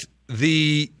that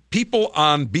the people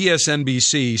on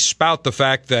BSNBC spout the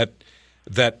fact that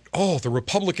the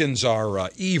Republicans are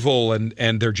evil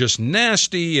and they're just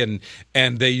nasty and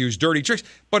they use dirty tricks.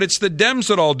 But it's the Dems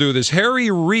that all do this. Harry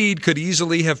Reid could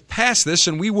easily have passed this,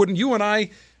 and you and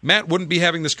I, Matt, wouldn't be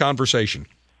having this conversation.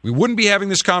 We wouldn't be having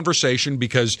this conversation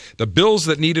because the bills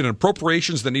that needed and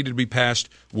appropriations that needed to be passed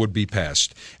would be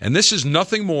passed. And this is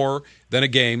nothing more than a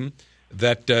game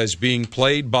that is being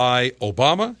played by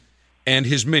Obama and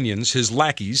his minions, his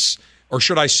lackeys. Or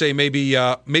should I say maybe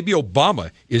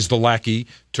Obama is the lackey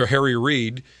to Harry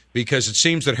Reid, because it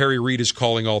seems that Harry Reid is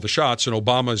calling all the shots, and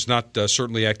Obama is not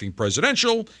certainly acting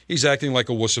presidential. He's acting like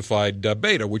a wussified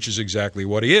beta, which is exactly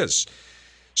what he is.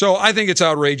 So I think it's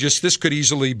outrageous. This could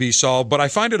easily be solved, but I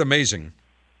find it amazing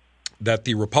that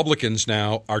the Republicans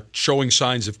now are showing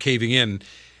signs of caving in,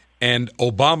 and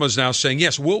Obama's now saying,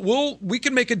 yes, we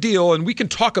can make a deal, and we can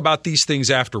talk about these things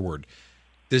afterward.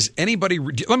 Does anybody?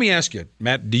 Let me ask you,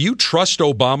 Matt, do you trust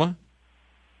Obama?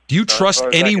 Do you trust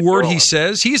any word he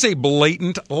says? He's a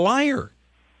blatant liar.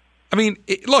 I mean,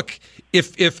 look,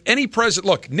 if any president,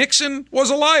 look, Nixon was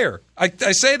a liar. I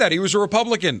say that. He was a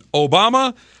Republican.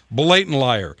 Obama, blatant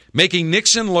liar, making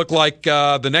Nixon look like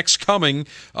the next coming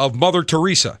of Mother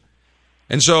Teresa.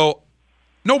 And so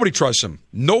Nobody trusts him.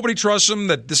 Nobody trusts him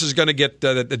that this is going to get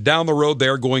that down the road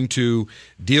they're going to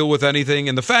deal with anything.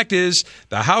 And the fact is,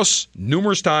 the House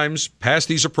numerous times passed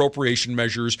these appropriation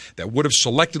measures that would have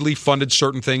selectively funded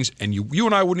certain things, and you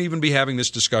and I wouldn't even be having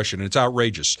this discussion. And it's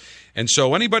outrageous. And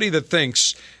so anybody that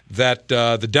thinks that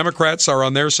the Democrats are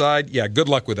on their side, yeah, good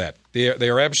luck with that. They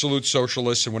are absolute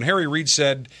socialists. And when Harry Reid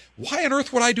said, why on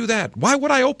earth would I do that? Why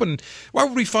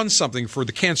would we fund something for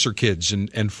the cancer kids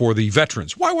and for the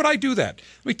veterans? Why would I do that?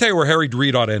 Let me tell you where Harry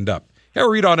Reid ought to end up. Harry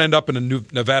Reid ought to end up in a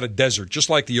Nevada desert, just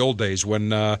like the old days when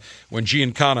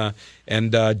Giancana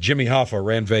and Jimmy Hoffa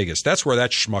ran Vegas. That's where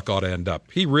that schmuck ought to end up.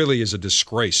 He really is a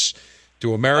disgrace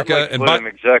to America. I'd like to put him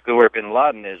exactly where Bin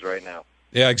Laden is right now.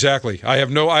 Yeah, exactly.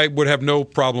 I would have no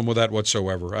problem with that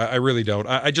whatsoever. I really don't.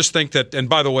 I just think that, and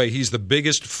by the way, he's the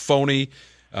biggest phony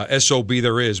SOB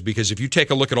there is, because if you take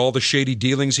a look at all the shady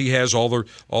dealings he has, all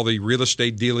the real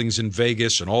estate dealings in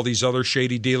Vegas and all these other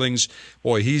shady dealings,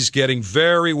 boy, he's getting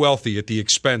very wealthy at the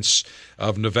expense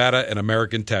of Nevada and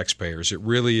American taxpayers. It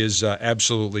really is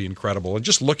absolutely incredible. And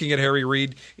just looking at Harry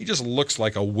Reid, he just looks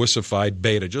like a wussified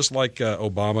beta, just like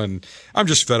Obama, and I'm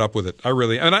just fed up with it.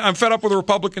 I'm fed up with the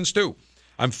Republicans too.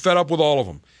 I'm fed up with all of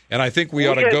them. And I think we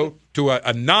ought to go to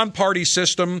a non-party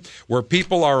system where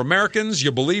people are Americans,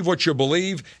 you believe what you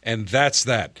believe, and that's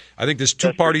that. I think this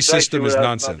two-party system is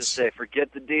nonsense. I was about to say,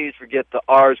 forget the D's, forget the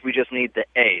R's, we just need the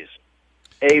A's.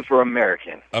 A for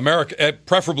American.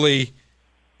 Preferably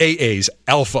AAs,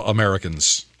 Alpha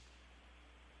Americans.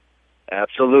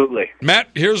 Absolutely. Matt,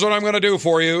 here's what I'm going to do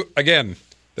for you. Again,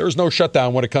 there is no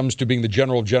shutdown when it comes to being the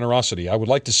general of generosity. I would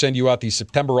like to send you out the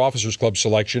September Officers Club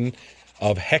selection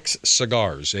of Hex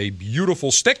cigars, a beautiful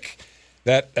stick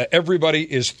that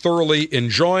everybody is thoroughly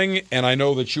enjoying, and I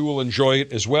know that you will enjoy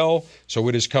it as well, so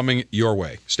it is coming your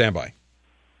way. Stand by.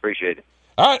 Appreciate it.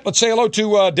 All right, let's say hello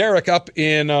to Derek up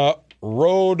in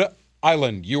Rhode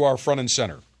Island. You are front and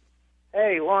center.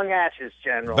 Hey, long ashes,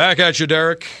 General. Back at you,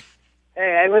 Derek.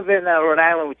 Hey, I live in Rhode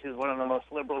Island, which is one of the most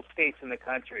liberal states in the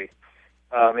country.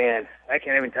 Oh, man, I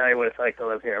can't even tell you what it's like to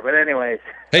live here. But anyways.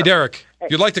 Hey, Derek,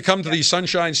 if you'd like to come to the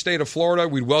sunshine state of Florida,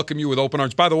 we'd welcome you with open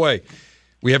arms. By the way,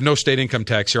 we have no state income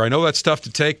tax here. I know that's tough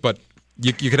to take, but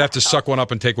you could have to suck one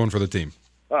up and take one for the team.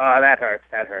 Oh, that hurts.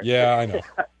 That hurts. Yeah, I know.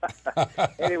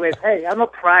 Anyways, hey, I'm a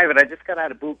private. I just got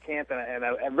out of boot camp, and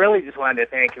I really just wanted to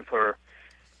thank you for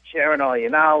sharing all your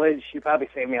knowledge. You probably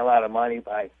saved me a lot of money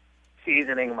by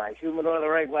seasoning my humidor the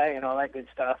right way and all that good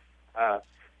stuff.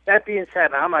 That being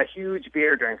said, I'm a huge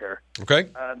beer drinker. Okay.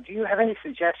 Do you have any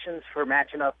suggestions for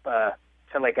matching up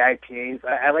to like IPAs?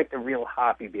 I like the real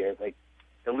hoppy beers, like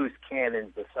the Loose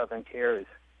Cannons, the Southern Tiers.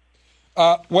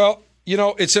 Well, you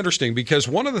know, it's interesting because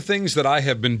one of the things that I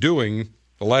have been doing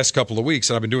the last couple of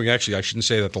weeks, and I've been doing actually, I shouldn't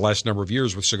say that the last number of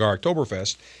years with Cigar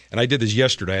Oktoberfest, and I did this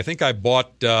yesterday. I think I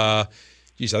bought,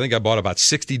 about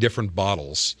 60 different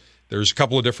bottles. There's a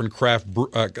couple of different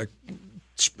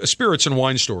spirits and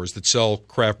wine stores that sell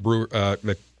craft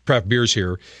beers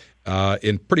here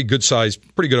in pretty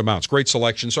good amounts. Great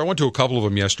selection. So I went to a couple of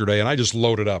them yesterday, and I just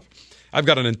loaded up. I've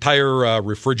got an entire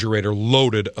refrigerator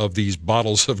loaded of these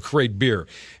bottles of great beer.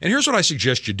 And here's what I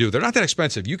suggest you do. They're not that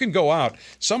expensive. You can go out.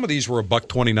 Some of these were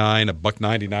 $1.29,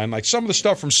 $1.99. Like some of the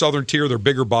stuff from Southern Tier, their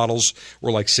bigger bottles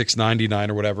were like $6.99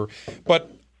 or whatever.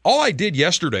 But all I did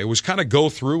yesterday was kind of go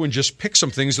through and just pick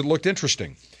some things that looked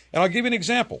interesting. And I'll give you an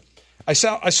example. I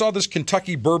saw this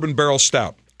Kentucky Bourbon Barrel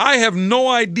Stout. I have no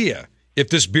idea if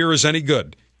this beer is any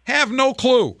good. Have no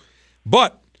clue.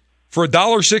 But for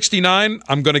 $1.69,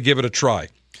 I'm going to give it a try.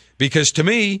 Because to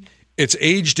me, it's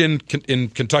aged in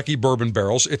Kentucky bourbon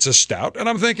barrels. It's a stout. And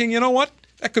I'm thinking, you know what?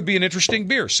 That could be an interesting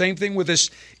beer. Same thing with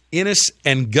this Innis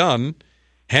and Gunn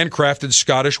handcrafted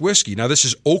Scottish whiskey. Now, this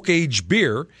is oak-aged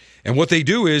beer. And what they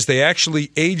do is they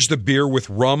actually age the beer with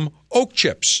rum oak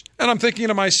chips. And I'm thinking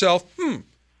to myself,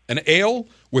 an ale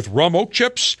with rum oak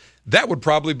chips, that would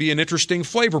probably be an interesting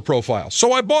flavor profile.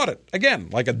 So I bought it, again,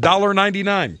 like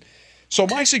 $1.99. So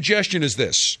my suggestion is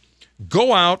this.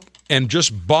 Go out and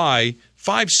just buy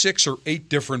 5, 6, or 8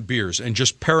 different beers and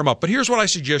just pair them up. But here's what I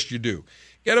suggest you do.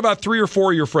 Get about 3 or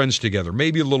 4 of your friends together,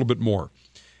 maybe a little bit more.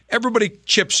 Everybody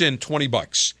chips in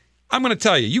 $20. I'm going to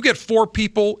tell you, you get 4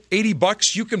 people,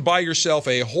 $80, you can buy yourself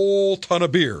a whole ton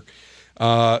of beer.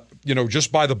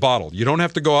 Just buy the bottle. You don't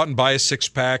have to go out and buy a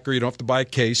 6-pack or you don't have to buy a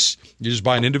case. You just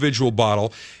buy an individual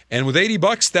bottle. And with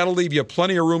 $80, that'll leave you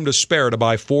plenty of room to spare to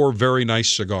buy 4 very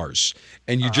nice cigars.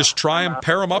 And you just try and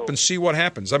pair them up and see what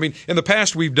happens. I mean, in the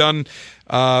past, we've done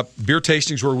beer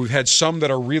tastings where we've had some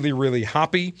that are really, really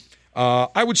hoppy.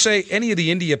 I would say any of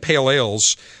the India Pale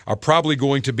Ales are probably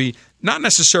going to be not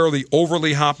necessarily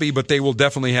overly hoppy, but they will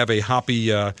definitely have a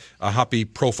hoppy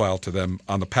profile to them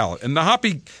on the palate. And the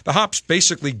hops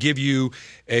basically give you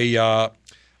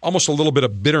almost a little bit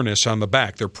of bitterness on the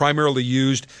back. They're primarily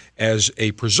used as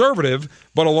a preservative,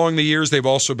 but along the years they've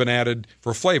also been added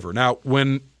for flavor. Now,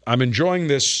 when I'm enjoying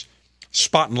this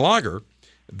Spaten Lager,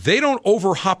 they don't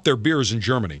over-hop their beers in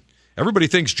Germany. Everybody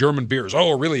thinks German beers,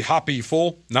 really hoppy,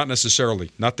 full. Not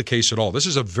necessarily. Not the case at all. This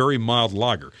is a very mild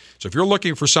lager. So if you're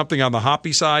looking for something on the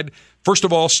hoppy side, first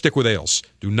of all, stick with ales.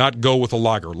 Do not go with a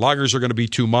lager. Lagers are going to be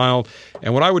too mild.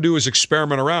 And what I would do is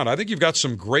experiment around. I think you've got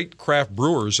some great craft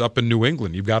brewers up in New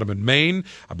England. You've got them in Maine.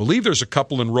 I believe there's a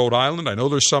couple in Rhode Island. I know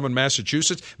there's some in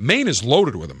Massachusetts. Maine is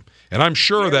loaded with them. And I'm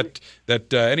sure that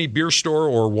any beer store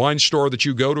or wine store that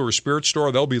you go to or spirit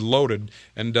store, they'll be loaded.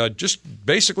 And just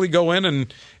basically go in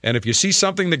and if you see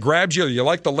something that grabs you, you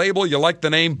like the label, you like the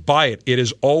name, buy it. It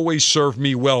has always served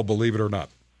me well, believe it or not.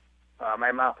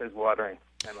 My mouth is watering.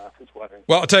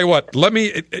 Well, I'll tell you what. Let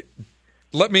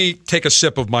me take a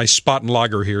sip of my Spaten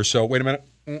Lager here. So wait a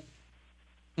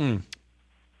minute.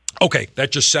 Okay,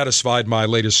 that just satisfied my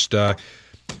latest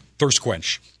thirst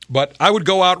quench. But I would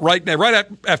go out right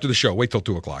after the show. Wait till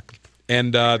 2 o'clock,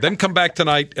 and then come back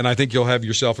tonight, and I think you'll have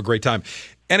yourself a great time.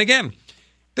 And again,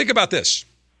 think about this.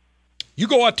 You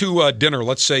go out to dinner.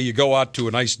 Let's say you go out to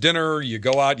a nice dinner. You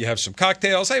go out, you have some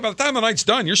cocktails. Hey, by the time the night's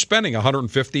done, you're spending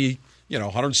 $150,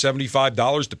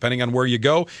 $175, depending on where you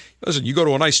go. Listen, you go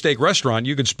to a nice steak restaurant,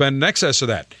 you can spend in excess of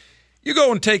that. You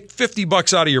go and take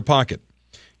 $50 out of your pocket.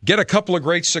 Get a couple of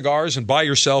great cigars and buy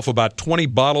yourself about 20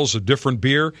 bottles of different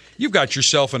beer. You've got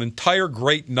yourself an entire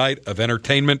great night of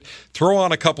entertainment. Throw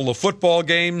on a couple of football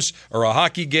games or a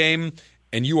hockey game,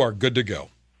 and you are good to go.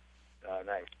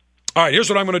 Nice. All right, here's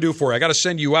what I'm going to do for you. I got to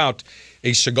send you out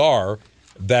a cigar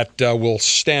that will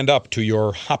stand up to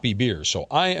your hoppy beer. So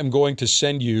I am going to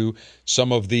send you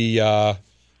some of the,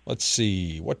 let's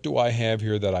see, what do I have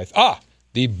here that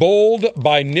the Bold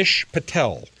by Nish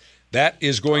Patel. That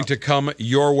is going to come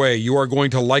your way. You are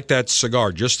going to like that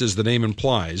cigar, just as the name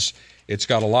implies. It's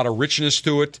got a lot of richness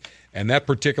to it, and that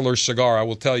particular cigar, I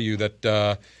will tell you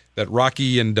that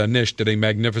Rocky and Nish did a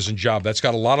magnificent job. That's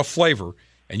got a lot of flavor,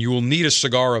 and you will need a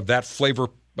cigar of that flavor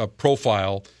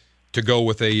profile to go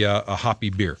with a hoppy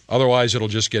beer. Otherwise, it'll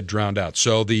just get drowned out.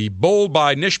 So the Bold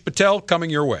by Nish Patel coming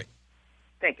your way.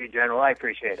 Thank you, General. I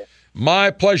appreciate it.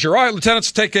 My pleasure. All right,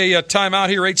 Lieutenants, take a time out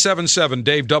here,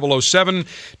 877-DAVE-007.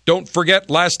 Don't forget,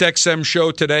 Last XM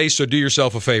show today, so do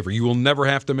yourself a favor. You will never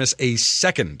have to miss a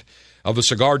second of the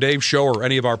Cigar Dave Show or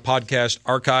any of our podcast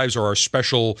archives or our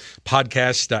special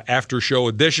podcast after-show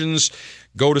editions.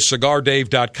 Go to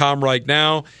CigarDave.com right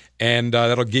now, and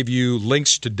that'll give you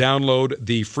links to download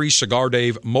the free Cigar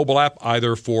Dave mobile app,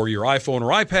 either for your iPhone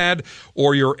or iPad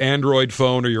or your Android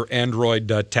phone or your Android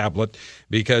tablet.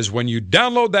 Because when you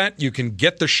download that, you can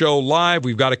get the show live.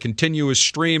 We've got a continuous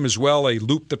stream as well, a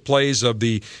loop that plays of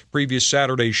the previous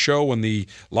Saturday's show when the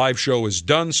live show is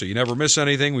done, so you never miss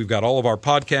anything. We've got all of our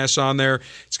podcasts on there.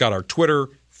 It's got our Twitter,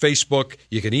 Facebook.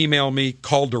 You can email me,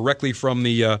 call directly from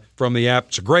the app.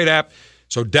 It's a great app.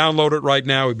 So download it right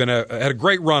now. We've had a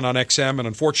great run on XM, and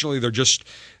unfortunately,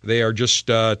 they are just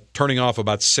turning off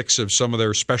about 6 of some of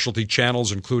their specialty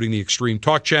channels, including the Extreme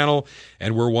Talk channel,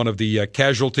 and we're one of the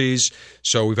casualties.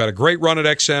 So we've had a great run at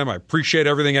XM. I appreciate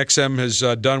everything XM has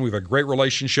done. We've had a great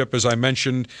relationship, as I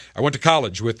mentioned. I went to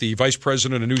college with the vice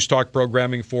president of News Talk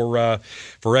programming for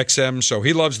XM, so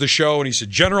he loves the show, and he said,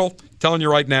 General, telling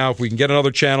you right now, if we can get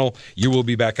another channel, you will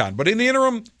be back on. But in the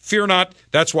interim, fear not.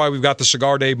 That's why we've got the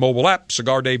Cigar Dave mobile app,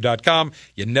 CigarDave.com.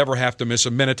 You never have to miss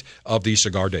a minute of the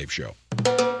Cigar Dave Show.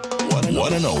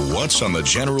 Want to know what's on the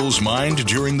General's mind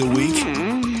during the week?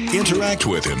 Interact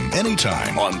with him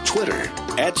anytime on Twitter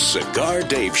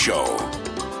 @CigarDaveShow.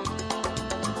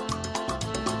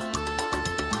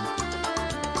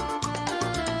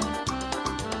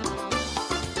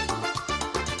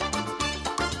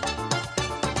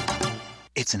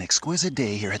 It's an exquisite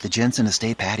day here at the Jensen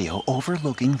Estate patio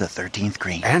overlooking the 13th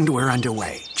green. And we're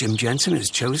underway. Jim Jensen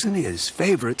has chosen his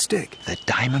favorite stick. The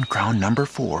Diamond Crown No.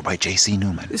 4 by J.C.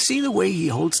 Newman. See the way he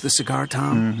holds the cigar,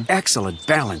 Tom? Mm-hmm. Excellent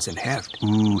balance and heft.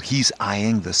 Ooh, he's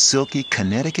eyeing the silky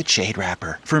Connecticut shade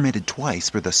wrapper. Fermented twice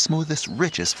for the smoothest,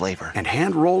 richest flavor. And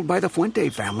hand-rolled by the Fuente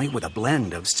family with a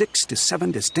blend of 6 to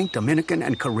 7 distinct Dominican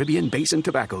and Caribbean basin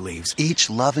tobacco leaves.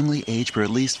 Each lovingly aged for at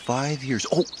least 5 years.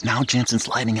 Oh, now Jensen's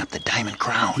lighting up the Diamond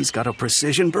Crown. now. He's got a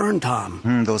precision burn,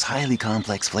 Tom. Those highly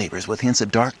complex flavors with hints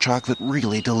of dark chocolate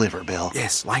really deliver, Bill.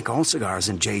 Yes, like all cigars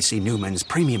in J.C. Newman's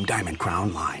Premium Diamond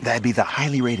Crown line. That'd be the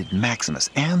highly rated Maximus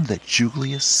and the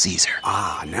Julius Caesar.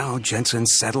 Ah, now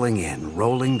Jensen's settling in,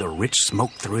 rolling the rich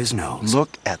smoke through his nose. Look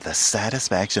at the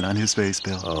satisfaction on his face,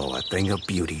 Bill. Oh, a thing of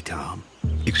beauty, Tom.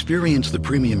 Experience the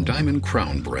Premium Diamond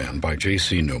Crown brand by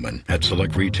J.C. Newman at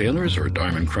select retailers or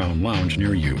Diamond Crown Lounge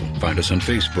near you. Find us on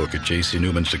Facebook at J.C.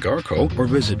 Newman Cigar Co. or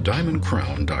visit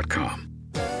diamondcrown.com.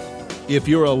 If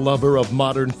you're a lover of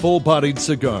modern full-bodied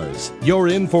cigars, you're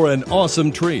in for an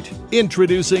awesome treat.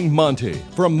 Introducing Monte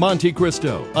from Monte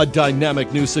Cristo, a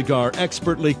dynamic new cigar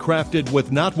expertly crafted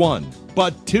with not one,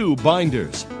 but two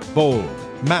binders. Bold,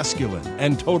 masculine,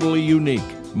 and totally unique.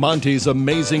 Monte's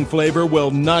amazing flavor will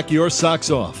knock your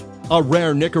socks off. A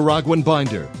rare Nicaraguan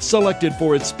binder, selected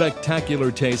for its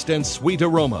spectacular taste and sweet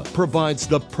aroma, provides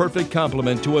the perfect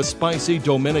complement to a spicy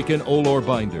Dominican Olor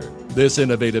binder. This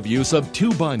innovative use of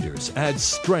two binders adds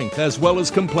strength as well as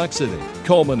complexity,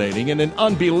 culminating in an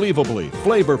unbelievably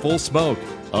flavorful smoke.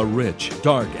 A rich,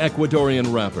 dark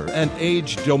Ecuadorian wrapper and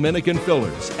aged Dominican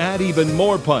fillers add even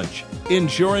more punch,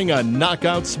 ensuring a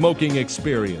knockout smoking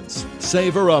experience.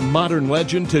 Savor a modern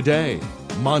legend today.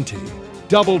 Monte.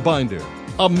 Double binder.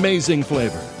 Amazing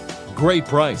flavor. Great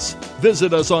price.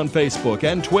 Visit us on Facebook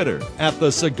and Twitter at The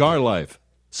Cigar Life.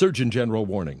 Surgeon General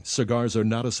warning. Cigars are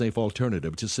not a safe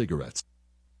alternative to cigarettes.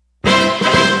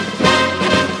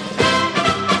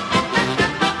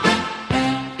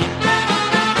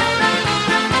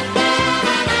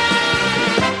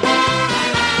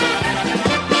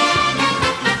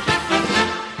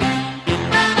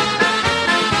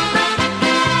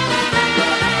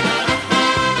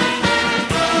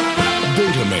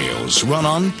 Run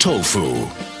on tofu.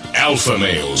 Alpha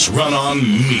males run on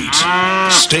meat,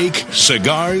 steak,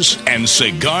 cigars, and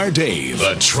Cigar Dave,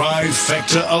 the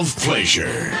trifecta of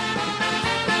pleasure.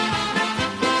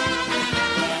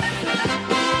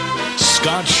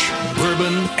 Scotch,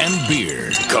 bourbon, and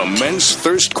beer. Commence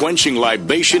thirst-quenching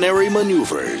libationary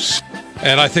maneuvers.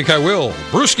 And I think I will.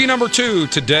 Brewski number 2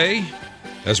 today,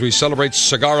 as we celebrate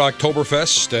Cigar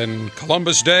Oktoberfest and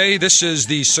Columbus Day. This is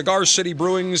the Cigar City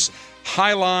Brewing's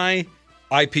High Lie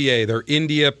IPA, their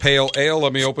India Pale Ale.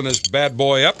 Let me open this bad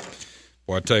boy up.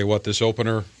 Boy, I tell you what, this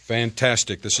opener,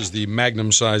 fantastic. This is the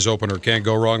Magnum size opener. Can't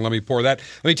go wrong. Let me pour that.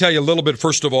 Let me tell you a little bit,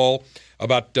 first of all,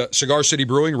 about Cigar City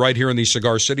Brewing right here in the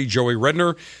Cigar City. Joey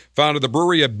Redner founded the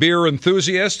brewery, a beer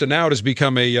enthusiast, and now it has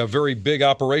become a very big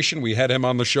operation. We had him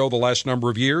on the show the last number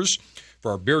of years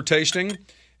for our beer tasting.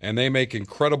 And they make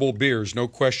incredible beers, no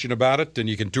question about it. And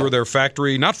you can tour their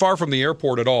factory, not far from the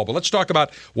airport at all. But let's talk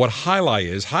about what High Lie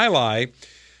is. High Lie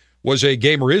was a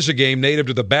game, or is a game, native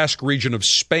to the Basque region of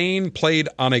Spain, played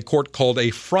on a court called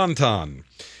a fronton.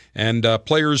 And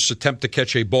players attempt to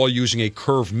catch a ball using a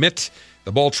curved mitt.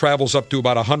 The ball travels up to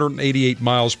about 188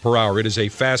 miles per hour. It is a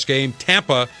fast game.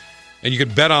 Tampa, and you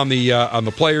can bet on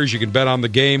the players. You can bet on the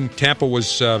game. Tampa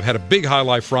had a big High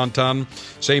Lie fronton.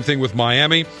 Same thing with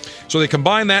Miami. So they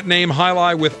combine that name, High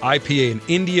Lie, with IPA, an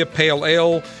India Pale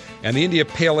Ale. And the India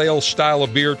Pale Ale style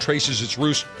of beer traces its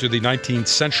roots to the 19th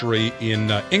century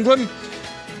in England.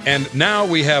 And now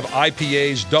we have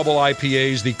IPAs, double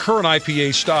IPAs, the current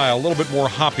IPA style, a little bit more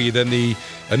hoppy than the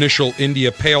initial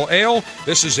India Pale Ale.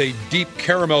 This is a deep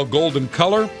caramel golden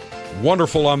color.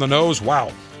 Wonderful on the nose.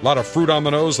 Wow. A lot of fruit on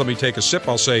the nose. Let me take a sip.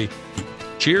 I'll say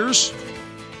cheers.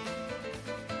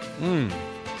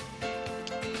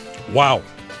 Wow.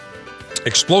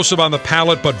 Explosive on the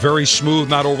palate, but very smooth,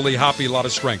 not overly hoppy, a lot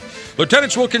of strength.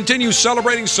 Lieutenants will continue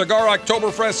celebrating Cigar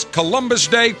Oktoberfest Columbus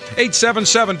Day,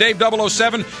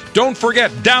 877-DAVE-007. Don't forget,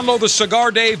 download the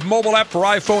Cigar Dave mobile app for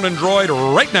iPhone and Android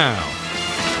right now.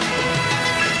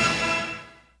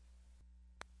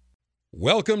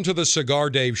 Welcome to the Cigar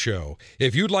Dave Show.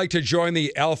 If you'd like to join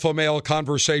the Alpha Male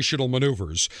Conversational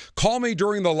Maneuvers, call me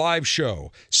during the live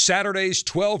show, Saturdays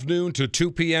 12 noon to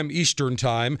 2 p.m. Eastern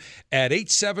Time at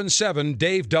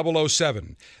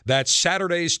 877-DAVE-007. That's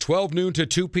Saturdays 12 noon to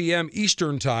 2 p.m.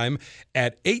 Eastern Time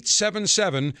at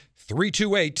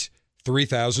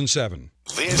 877-328-3007.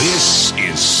 This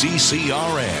is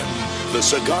CCRN, the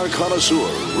Cigar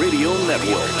Connoisseur Radio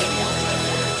Network.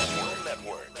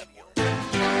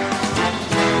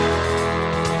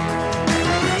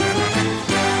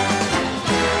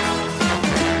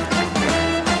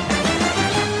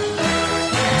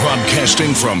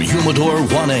 Broadcasting from Humidor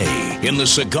 1A in the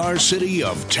Cigar City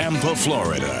of Tampa,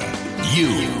 Florida,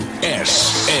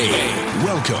 USA.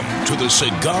 Welcome to the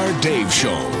Cigar Dave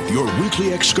Show, your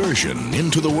weekly excursion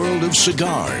into the world of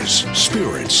cigars,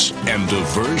 spirits, and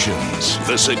diversions.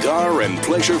 The cigar and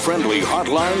pleasure-friendly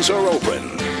hotlines are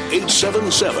open.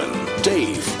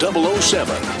 877-DAVE-007.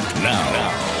 Now,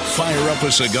 fire up a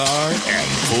cigar and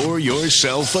pour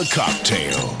yourself a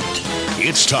cocktail.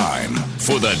 It's time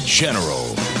for the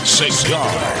General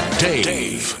Cigar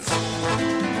Dave.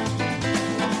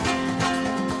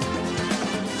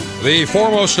 The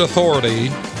foremost authority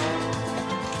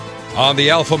on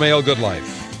the alpha male good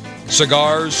life.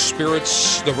 Cigars,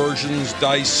 spirits, diversions,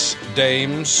 dice,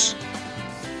 dames.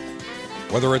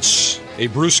 Whether it's a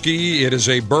brewski, it is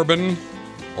a bourbon,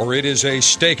 or it is a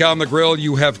steak on the grill,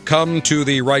 you have come to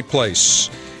the right place.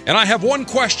 And I have one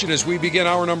question as we begin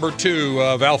hour number 2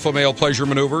 of Alpha Male Pleasure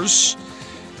Maneuvers.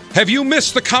 Have you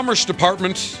missed the Commerce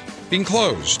Department being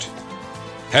closed?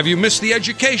 Have you missed the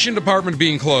Education Department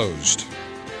being closed?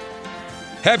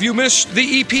 Have you missed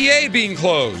the EPA being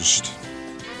closed?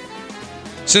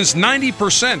 Since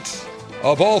 90%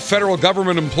 of all federal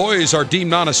government employees are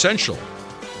deemed non-essential,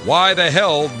 why the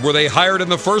hell were they hired in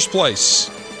the first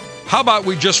place? How about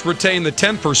we just retain the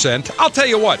 10%? I'll tell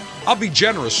you what, I'll be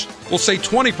generous. We'll say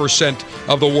 20%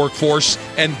 of the workforce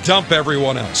and dump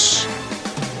everyone else.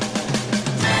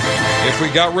 If we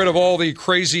got rid of all the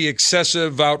crazy,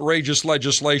 excessive, outrageous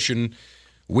legislation,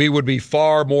 we would be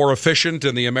far more efficient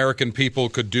and the American people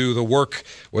could do the work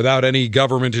without any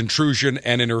government intrusion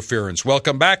and interference.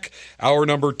 Welcome back. Hour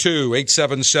number 2,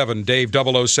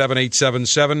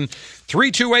 877-DAVE-007,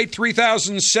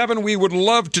 877-328-3007. We would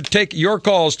love to take your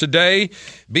calls today,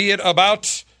 be it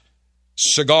about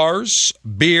cigars,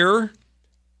 beer,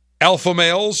 alpha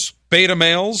males, beta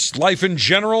males, life in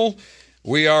general.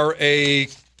 We are a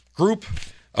group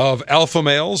of alpha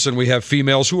males, and we have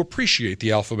females who appreciate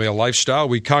the alpha male lifestyle.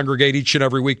 We congregate each and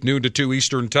every week, noon to 2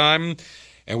 Eastern Time,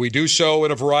 and we do so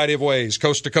in a variety of ways,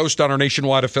 coast to coast on our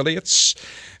nationwide affiliates.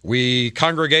 We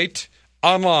congregate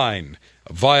online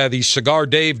via the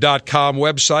CigarDave.com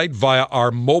website, via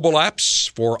our mobile apps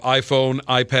for iPhone,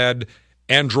 iPad,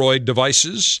 Android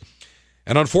devices.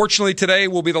 And unfortunately, today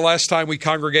will be the last time we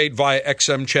congregate via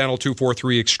XM Channel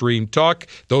 243 Extreme Talk.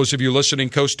 Those of you listening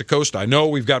coast to coast, I know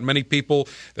we've got many people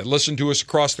that listen to us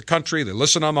across the country. They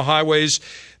listen on the highways.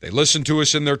 They listen to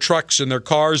us in their trucks, in their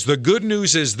cars. The good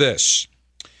news is this,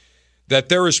 that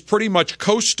there is pretty much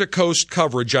coast-to-coast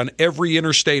coverage on every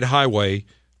interstate highway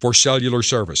for cellular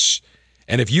service.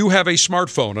 And if you have a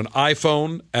smartphone, an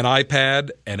iPhone, an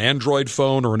iPad, an Android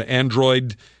phone, or an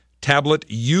Android tablet,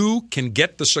 you can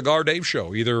get the Cigar Dave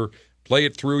Show. Either play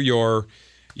it through your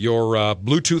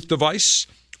Bluetooth device,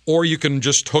 or you can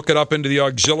just hook it up into the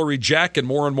auxiliary jack, and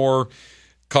more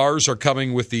cars are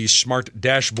coming with the smart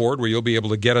dashboard where you'll be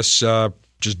able to get us,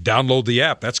 just download the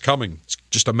app. That's coming. It's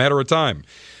just a matter of time.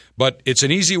 But it's an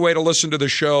easy way to listen to the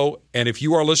show, and if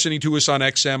you are listening to us on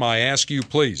XM, I ask you,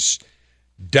 please,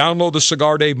 download the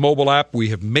Cigar Dave mobile app. We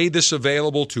have made this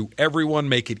available to everyone.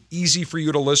 Make it easy for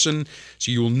you to listen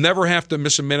so you will never have to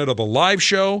miss a minute of a live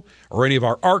show or any of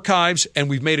our archives.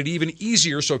 And we've made it even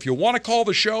easier. So if you want to call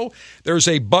the show, there's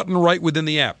a button right within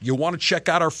the app. You want to check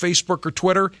out our Facebook or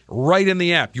Twitter, right in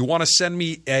the app. You want to send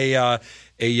me an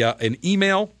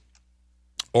email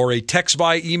or a text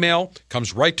by email,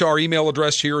 comes right to our email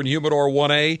address here in Humidor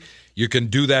 1A. You can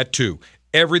do that too.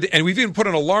 Everything, and we've even put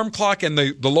an alarm clock and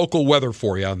the local weather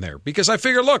for you on there. Because I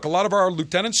figure, look, a lot of our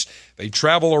lieutenants, they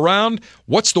travel around.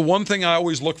 What's the one thing I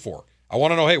always look for? I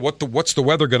want to know, hey, what's the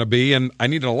weather going to be? And I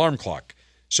need an alarm clock.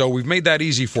 So we've made that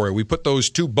easy for you. We put those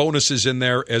 2 bonuses in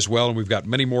there as well, and we've got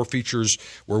many more features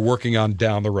we're working on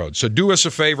down the road. So do us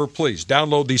a favor, please.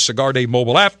 Download the Cigar Dave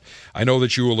mobile app. I know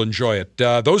that you will enjoy it.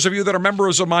 Those of you that are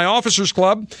members of my Officers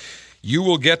Club, you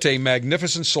will get a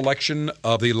magnificent selection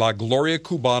of the La Gloria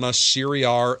Cubana Serie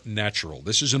R Natural.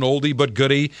 This is an oldie but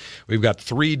goodie. We've got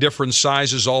 3 different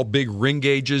sizes, all big ring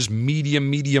gauges,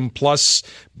 medium plus.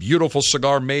 Beautiful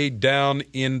cigar made down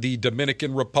in the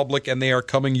Dominican Republic, and they are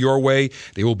coming your way.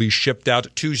 They will be shipped out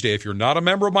Tuesday. If you're not a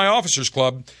member of my Officers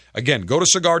Club, again, go to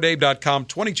CigarDave.com.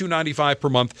 $22.95 per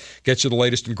month gets you the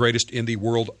latest and greatest in the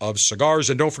world of cigars.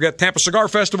 And don't forget, Tampa Cigar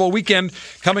Festival weekend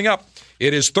coming up.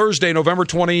 It is Thursday, November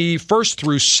 21st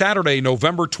through Saturday,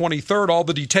 November 23rd. All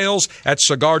the details at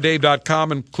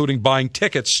CigarDave.com, including buying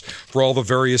tickets for all the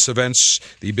various events.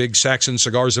 The Big Saxon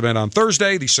Cigars event on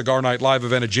Thursday, the Cigar Night Live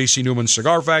event at J.C. Newman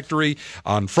Cigar Factory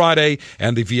on Friday,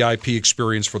 and the VIP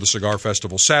experience for the Cigar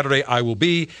Festival Saturday. I will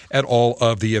be at all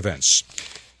of the events.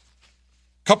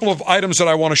 Couple of items that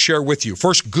I want to share with you.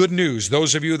 First, good news.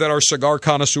 Those of you that are cigar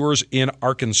connoisseurs in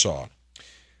Arkansas,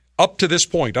 up to this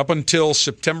point, up until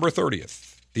September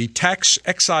 30th, the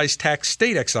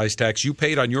state excise tax you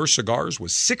paid on your cigars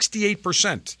was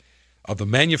 68% of the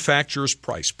manufacturer's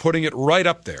price, putting it right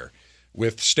up there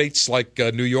with states like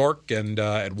New York and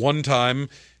at one time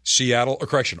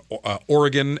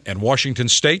Oregon and Washington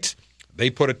State. They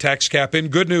put a tax cap in.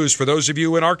 Good news for those of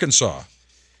you in Arkansas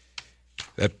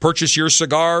that purchase your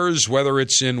cigars, whether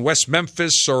it's in West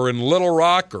Memphis or in Little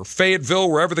Rock or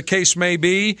Fayetteville, wherever the case may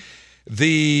be.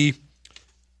 The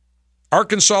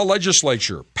Arkansas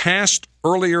legislature passed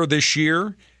earlier this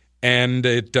year, and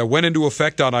it went into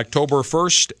effect on October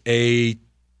 1st, a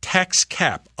tax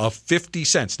cap of 50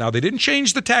 cents. Now, they didn't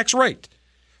change the tax rate.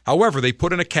 However, they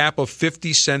put in a cap of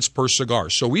 50 cents per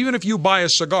cigar. So even if you buy a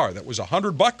cigar that was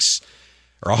 $100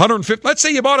 or $150, let's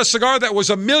say you bought a cigar that was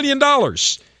 $1 million,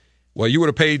 well, you would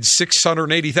have paid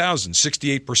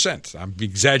 $680,000, 68%. I'm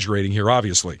exaggerating here,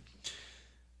 obviously.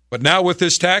 But now with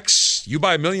this tax, you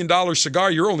buy $1 million cigar,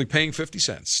 you're only paying 50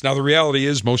 cents. Now, the reality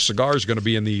is most cigars are going to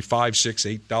be in the $5,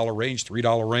 $6, $8 range,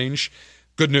 $3 range.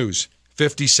 Good news,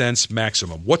 50 cents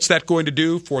maximum. What's that going to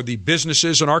do for the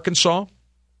businesses in Arkansas?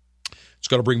 It's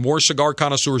going to bring more cigar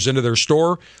connoisseurs into their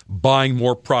store, buying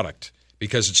more product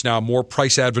because it's now more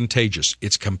price advantageous.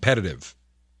 It's competitive.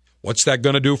 What's that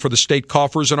going to do for the state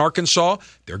coffers in Arkansas?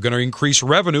 They're going to increase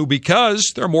revenue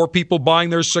because there are more people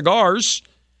buying their cigars.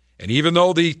 And even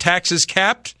though the tax is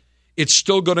capped, it's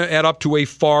still going to add up to a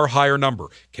far higher number.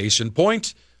 Case in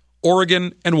point,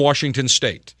 Oregon and Washington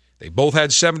State. They both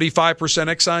had 75%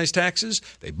 excise taxes.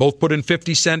 They both put in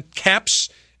 50-cent caps.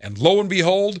 And lo and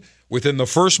behold, within the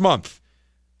first month,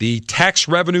 the tax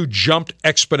revenue jumped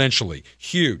exponentially.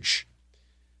 Huge.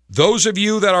 Those of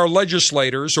you that are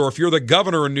legislators, or if you're the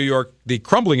governor in New York, the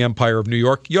crumbling empire of New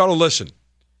York, you ought to listen.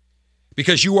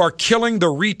 Because you are killing the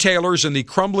retailers in the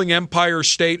crumbling empire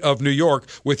state of New York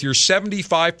with your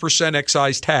 75%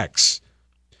 excise tax.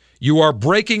 You are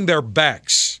breaking their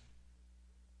backs.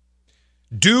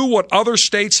 Do what other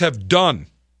states have done.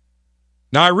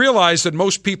 Now, I realize that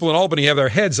most people in Albany have their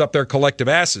heads up their collective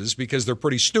asses because they're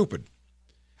pretty stupid.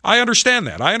 I understand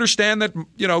that. I understand that,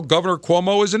 Governor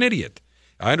Cuomo is an idiot.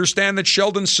 I understand that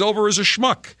Sheldon Silver is a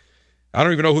schmuck. I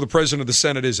don't even know who the president of the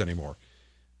Senate is anymore.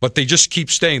 But they just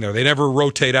keep staying there. They never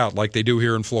rotate out like they do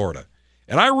here in Florida.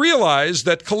 And I realize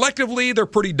that collectively they're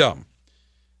pretty dumb.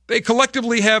 They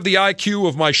collectively have the IQ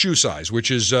of my shoe size, which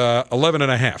is 11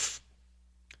 and a half.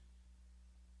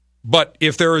 But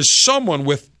if there is someone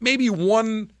with maybe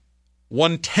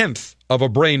one-tenth of a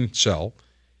brain cell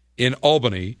in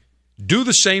Albany, do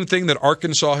the same thing that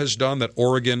Arkansas has done, that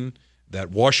Oregon, that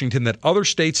Washington, that other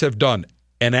states have done,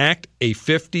 enact a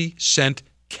 50-cent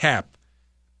cap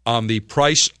on the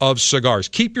price of cigars.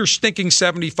 Keep your stinking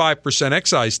 75%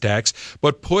 excise tax,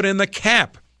 but put in the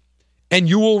cap. And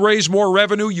you will raise more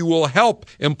revenue. You will help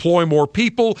employ more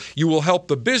people. You will help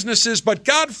the businesses. But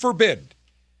God forbid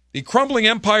the crumbling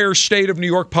empire state of New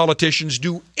York politicians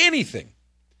do anything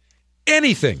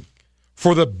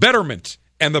for the betterment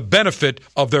and the benefit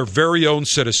of their very own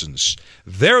citizens.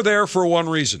 They're there for one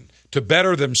reason, to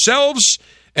better themselves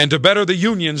and to better the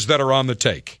unions that are on the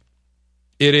take.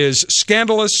 It is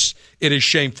scandalous. It is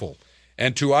shameful.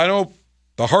 And I know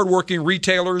the hardworking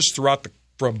retailers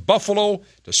from Buffalo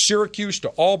to Syracuse to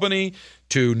Albany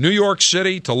to New York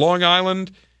City to Long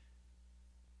Island,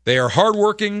 they are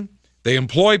hardworking. They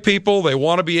employ people. They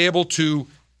want to be able to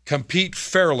compete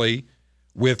fairly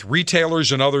with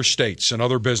retailers in other states and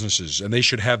other businesses, and they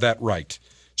should have that right.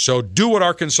 So do what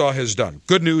Arkansas has done.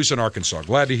 Good news in Arkansas.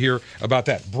 Glad to hear about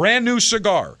that. Brand new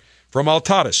cigar from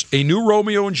Altadis, a new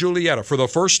Romeo and Julieta for the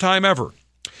first time ever.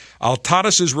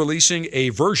 Altadis is releasing a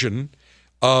version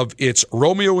of its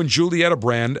Romeo and Julieta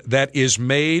brand that is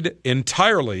made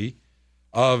entirely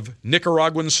of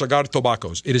Nicaraguan cigar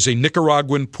tobaccos. It is a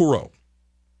Nicaraguan puro.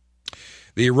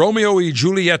 The Romeo y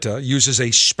Julieta uses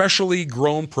a specially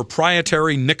grown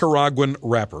proprietary Nicaraguan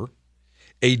wrapper,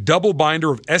 a double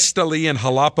binder of Esteli and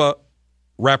Jalapa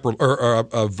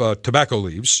tobacco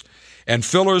leaves, and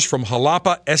fillers from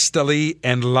Jalapa, Esteli,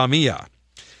 and La Mia.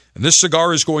 And this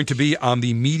cigar is going to be on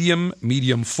the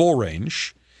medium full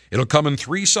range. It'll come in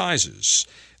three sizes.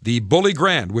 The Bully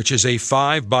Grand, which is a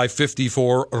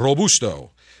 5x54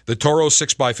 Robusto. The Toro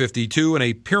 6x52, and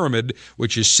a Pyramid,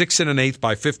 which is 6 1/8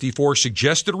 by 54,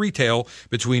 suggested retail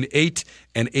between $8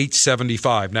 and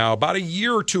 $8.75. Now, about a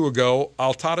year or two ago,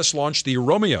 Altadis launched the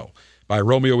Romeo by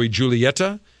Romeo y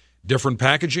Julieta. Different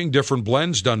packaging, different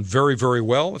blends, done very, very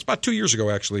well. It's about 2 years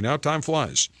ago, actually, now. Time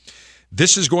flies.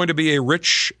 This is going to be a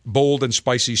rich, bold, and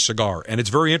spicy cigar, and it's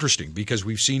very interesting because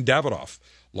we've seen Davidoff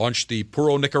launch the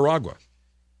Puro Nicaragua.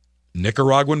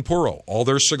 Nicaraguan Puro. All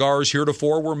their cigars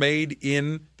heretofore were made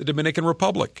in the Dominican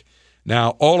Republic.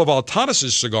 Now, all of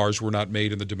Altadis' cigars were not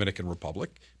made in the Dominican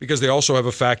Republic because they also have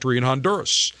a factory in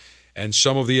Honduras. And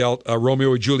some of the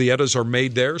Romeo y Julietas are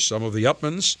made there, some of the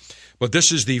Upmans. but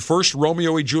this is the first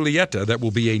Romeo y Julieta that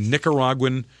will be a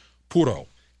Nicaraguan puro.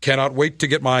 Cannot wait to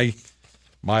get my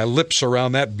lips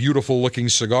around that beautiful-looking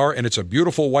cigar, and it's a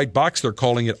beautiful white box. They're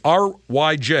calling it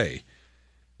RYJ,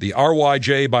 the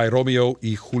RYJ by Romeo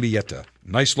y Julieta.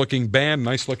 Nice-looking band,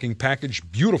 nice-looking package,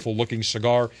 beautiful-looking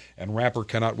cigar and wrapper.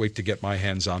 Cannot wait to get my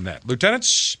hands on that.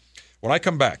 Lieutenants, when I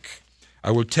come back, I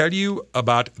will tell you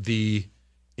about the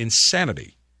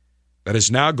insanity that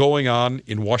is now going on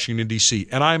in Washington, D.C.,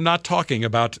 and I am not talking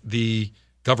about the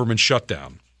government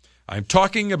shutdown. I'm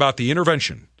talking about the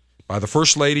intervention by the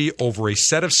First Lady over a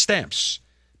set of stamps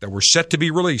that were set to be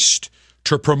released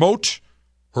to promote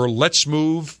her Let's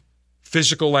Move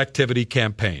physical activity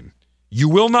campaign. You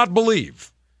will not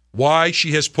believe why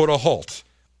she has put a halt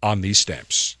on these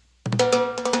stamps.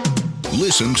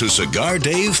 Listen to Cigar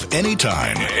Dave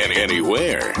anytime and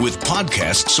anywhere with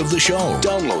podcasts of the show.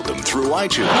 Download them through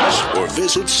iTunes or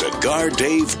visit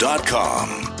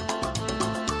CigarDave.com.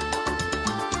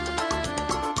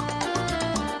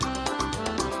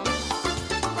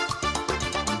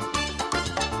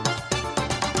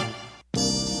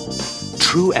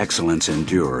 True excellence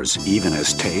endures even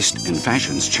as taste and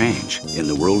fashions change. In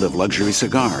the world of luxury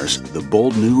cigars, the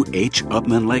bold new H.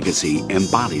 Upmann Legacy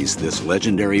embodies this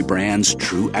legendary brand's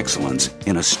true excellence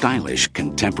in a stylish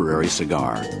contemporary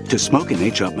cigar. To smoke an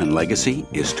H. Upmann Legacy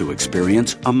is to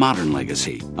experience a modern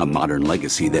legacy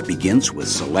that begins with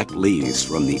select leaves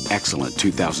from the excellent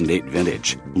 2008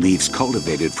 vintage, leaves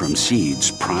cultivated from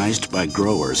seeds prized by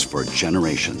growers for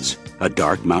generations. A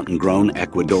dark mountain-grown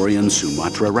Ecuadorian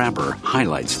Sumatra wrapper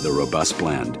highlights the robust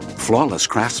blend. Flawless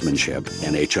craftsmanship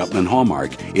and H. Upmann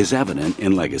hallmark is evident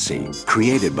in Legacy.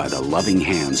 Created by the loving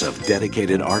hands of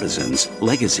dedicated artisans,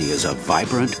 Legacy is a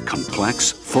vibrant,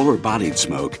 complex, fuller-bodied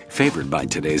smoke favored by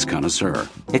today's connoisseur.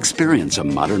 Experience a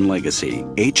modern Legacy,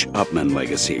 H. Upmann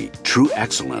Legacy, true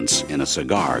excellence in a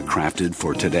cigar crafted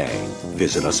for today.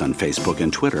 Visit us on Facebook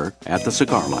and Twitter at The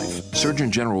Cigar Life.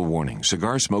 Surgeon General warning: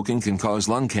 cigar smoking can cause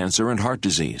lung cancer and heart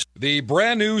disease. The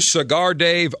brand new Cigar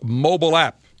Dave mobile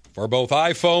app for both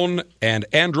iPhone and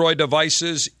Android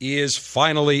devices is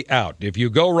finally out. If you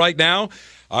go right now,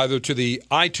 either to the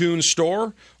iTunes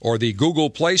Store or the Google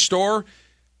Play Store,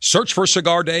 search for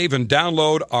Cigar Dave and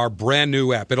download our brand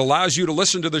new app. It allows you to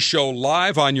listen to the show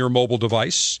live on your mobile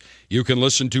device. You can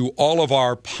listen to all of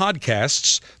our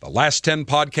podcasts. The last 10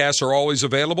 podcasts are always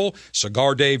available.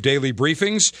 Cigar Dave Daily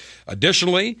Briefings.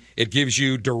 Additionally, it gives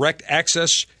you direct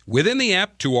access within the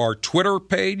app to our Twitter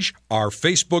page, our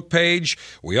Facebook page.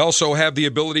 We also have the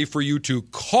ability for you to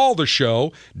call the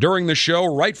show during the show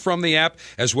right from the app,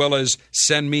 as well as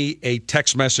send me a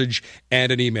text message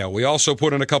and an email. We also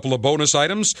put in a couple of bonus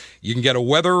items. You can get a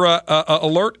weather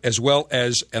alert as well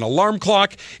as an alarm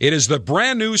clock. It is the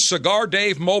brand new Cigar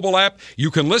Dave mobile app.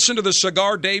 You can listen to the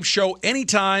Cigar Dave show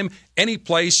anytime, any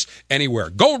place, anywhere.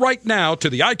 Go right now to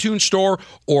the iTunes Store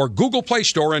or Google Play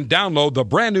Store and download the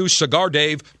brand new Cigar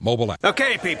Dave mobile app.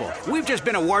 Okay, people, we've just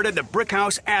been awarded the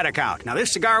Brickhouse Ad Account. Now,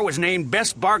 this cigar was named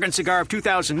Best Bargain Cigar of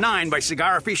 2009 by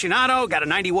Cigar Aficionado, got a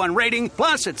 91 rating,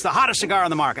 plus it's the hottest cigar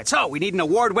on the market. So, we need an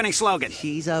award-winning slogan.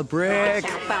 He's a brick.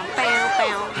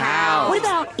 How? What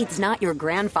about it's not your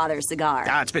grandfather's cigar?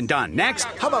 It's been done. Next.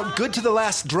 How about good to the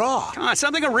last draw? Come on,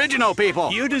 something original,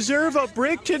 people. You deserve a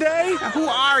brick today? Who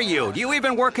are you? Do you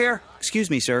even work here?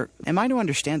 Excuse me, sir. Am I to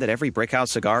understand that every Brickhouse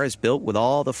cigar is built with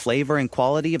all the flavor and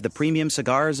quality of the premium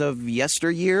cigars of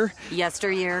yesteryear?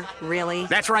 Yesteryear? Really?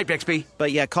 That's right, Bixby.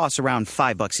 But yet costs around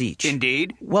 $5 each.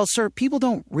 Indeed. Well, sir, people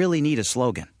don't really need a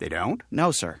slogan. They don't?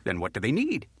 No, sir. Then what do they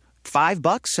need?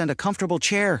 $5 and a comfortable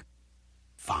chair.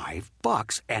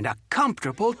 $5 and a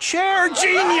comfortable chair.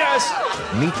 Genius!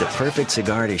 Meet the perfect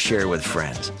cigar to share with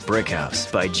friends.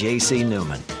 Brickhouse by J.C.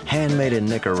 Newman. Handmade in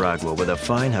Nicaragua with a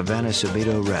fine Havana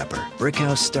Subito wrapper.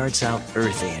 Brickhouse starts out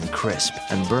earthy and crisp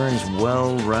and burns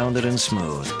well-rounded and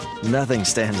smooth. Nothing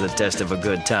stands the test of a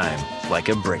good time like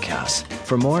a Brickhouse.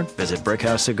 For more, visit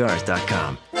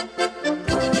BrickHouseCigars.com.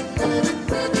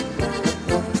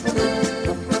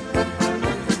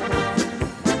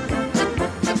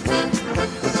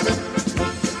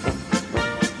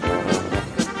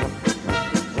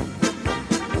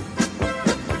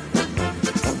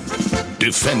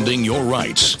 Defending your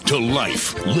rights to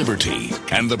life, liberty,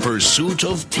 and the pursuit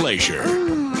of pleasure.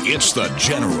 It's the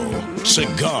General,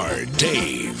 Cigar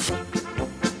Dave.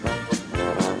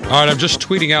 All right, I'm just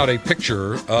tweeting out a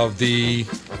picture of the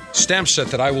stamp set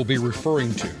that I will be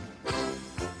referring to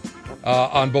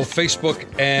on both Facebook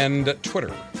and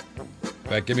Twitter. In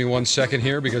fact, give me 1 second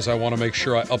here because I want to make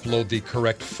sure I upload the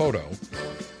correct photo.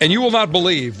 And you will not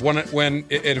believe when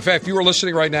in fact, if you are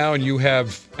listening right now and you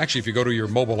have, actually, if you go to your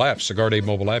mobile app, Cigar Dave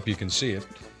mobile app, you can see it.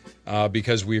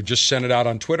 because we've just sent it out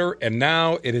on Twitter, and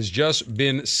now it has just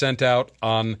been sent out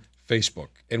on Facebook.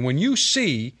 And when you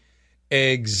see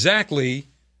exactly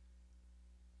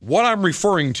what I'm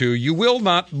referring to, you will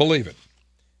not believe it.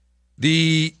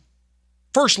 The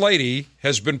First Lady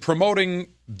has been promoting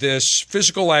this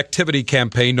physical activity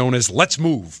campaign known as Let's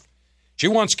Move. She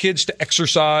wants kids to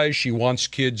exercise. She wants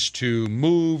kids to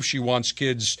move. She wants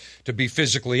kids to be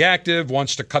physically active,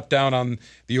 wants to cut down on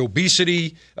the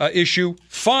obesity issue.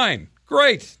 Fine.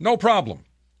 Great. No problem.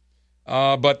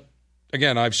 But,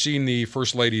 again, I've seen the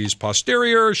First Lady's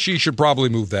posterior. She should probably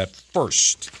move that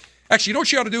first. Actually, you know what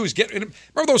she ought to do is remember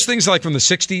those things like from the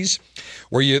 60s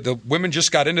where the women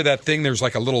just got into that thing, there's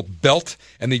like a little belt,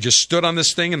 and they just stood on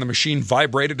this thing and the machine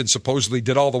vibrated and supposedly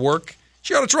did all the work?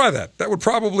 She ought to try that. That would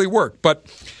probably work. But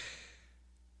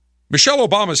Michelle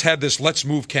Obama's had this Let's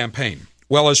Move campaign.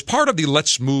 Well, as part of the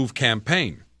Let's Move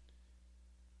campaign,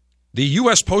 the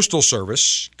U.S. Postal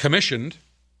Service commissioned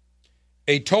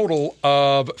a total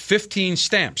of 15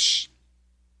 stamps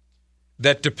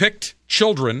that depict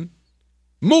children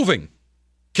moving,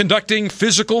 conducting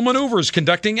physical maneuvers,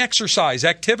 conducting exercise,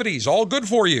 activities, all good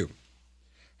for you.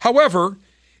 However,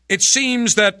 it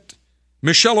seems that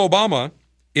Michelle Obama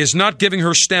is not giving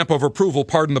her stamp of approval,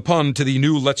 pardon the pun, to the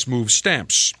new Let's Move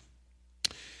stamps.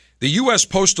 The U.S.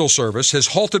 Postal Service has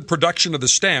halted production of the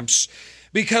stamps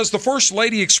because the First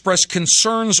Lady expressed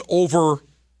concerns over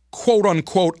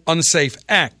quote-unquote unsafe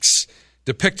acts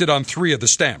depicted on 3 of the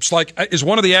stamps. Like, is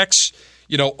one of the acts,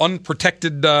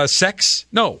 unprotected sex?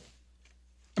 No.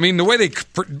 I mean, the way they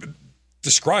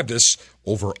describe this,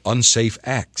 over unsafe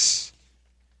acts.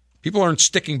 People aren't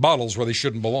sticking bottles where they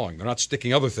shouldn't belong. They're not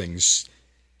sticking other things.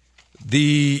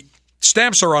 The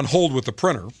stamps are on hold with the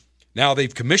printer. Now,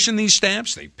 they've commissioned these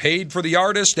stamps. They paid for the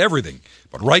artist, everything.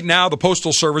 But right now, the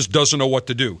Postal Service doesn't know what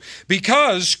to do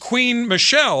because Queen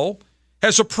Michelle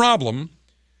has a problem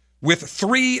with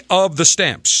 3 of the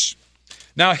stamps.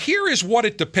 Now, here is what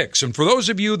it depicts. And for those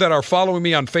of you that are following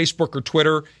me on Facebook or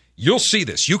Twitter, you'll see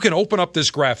this. You can open up this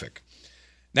graphic.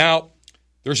 Now,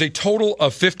 there's a total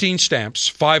of 15 stamps,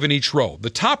 5 in each row.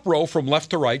 The top row from left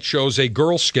to right shows a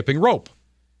girl skipping rope.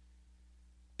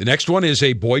 The next one is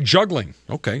a boy juggling.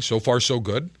 Okay, so far so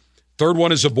good. Third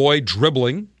one is a boy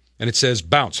dribbling, and it says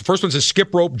bounce. The first one says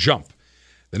skip rope, jump.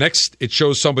 The next, it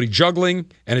shows somebody juggling,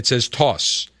 and it says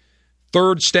toss.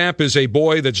 Third stamp is a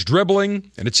boy that's dribbling,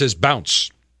 and it says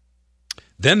bounce.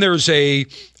 Then there's I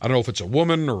don't know if it's a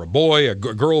woman or a boy, a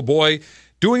girl, boy,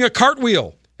 doing a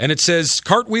cartwheel, and it says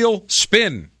cartwheel,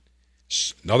 spin.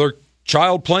 Another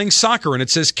child playing soccer, and it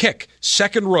says kick.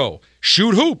 Second row,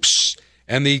 shoot hoops,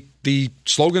 and the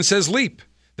slogan says leap.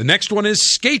 The next one is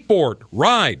skateboard,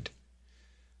 ride.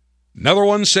 Another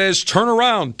one says turn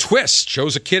around, twist,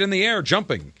 shows a kid in the air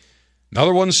jumping.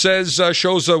 Another one says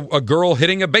shows a girl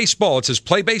hitting a baseball. It says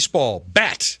play baseball,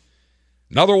 bat.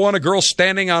 Another one, a girl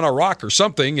standing on a rock or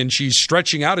something, and she's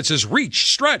stretching out. It says reach,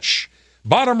 stretch.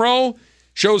 Bottom row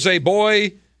shows a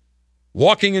boy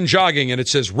walking and jogging, and it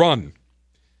says run.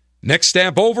 Next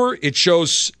stamp over, it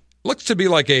shows, looks to be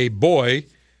like a boy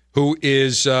who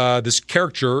is this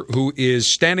character who is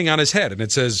standing on his head, and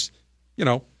it says,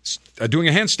 doing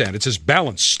a handstand. It says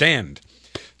balance, stand.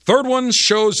 Third one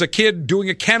shows a kid doing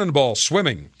a cannonball,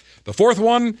 swimming. The fourth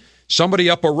one, somebody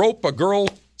up a rope, a girl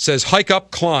says hike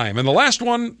up, climb. And the last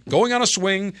one, going on a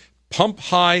swing, pump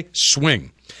high,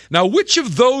 swing. Now, which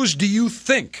of those do you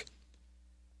think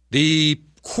the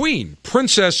Queen,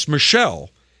 Princess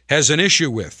Michelle, has an issue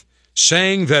with,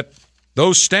 saying that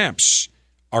those stamps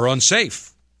are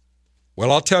unsafe?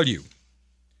 Well, I'll tell you.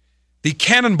 The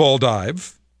cannonball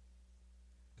dive,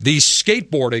 the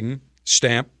skateboarding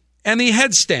stamp, and the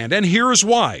headstand. And here's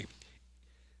why.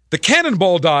 The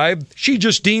cannonball dive, she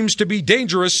just deems to be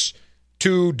dangerous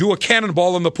to do a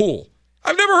cannonball in the pool.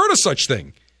 I've never heard of such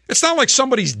thing. It's not like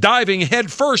somebody's diving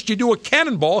head first. You do a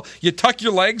cannonball, you tuck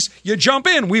your legs, you jump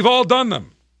in. We've all done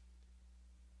them.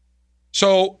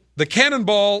 So the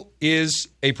cannonball is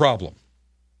a problem.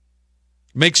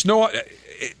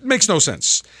 It makes no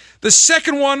sense. The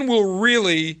second one will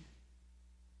really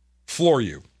floor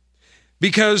you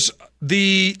because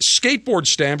the skateboard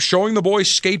stamp showing the boy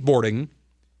skateboarding,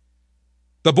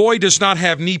 the boy does not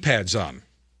have knee pads on.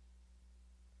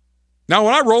 Now,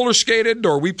 when I roller skated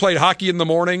or we played hockey in the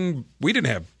morning, we didn't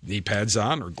have knee pads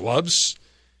on or gloves.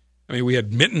 I mean, we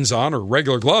had mittens on or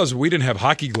regular gloves, but we didn't have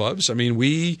hockey gloves. I mean,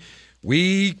 we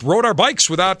rode our bikes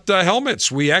without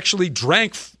helmets. We actually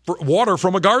drank water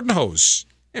from a garden hose,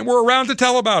 and we're around to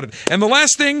tell about it. And the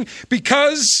last thing,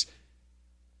 because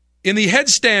in the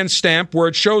headstand stamp where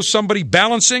it shows somebody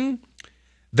balancing,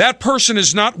 that person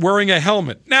is not wearing a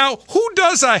helmet. Now, who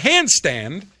does a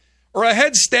handstand or a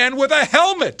headstand with a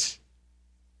helmet.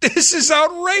 This is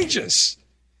outrageous.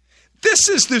 This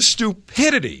is the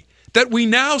stupidity that we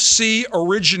now see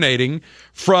originating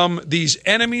from these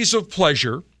enemies of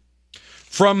pleasure,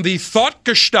 from the thought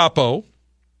Gestapo,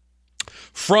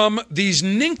 from these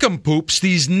nincompoops,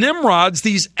 these nimrods,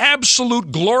 these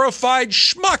absolute glorified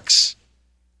schmucks.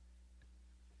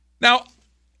 Now,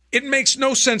 it makes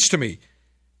no sense to me.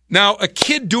 Now, a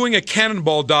kid doing a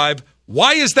cannonball dive,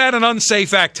 why is that an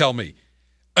unsafe act, tell me?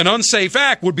 An unsafe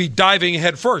act would be diving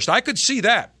head first. I could see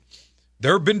that.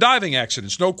 There have been diving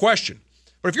accidents, no question.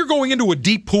 But if you're going into a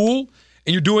deep pool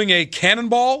and you're doing a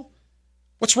cannonball,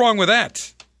 what's wrong with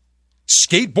that?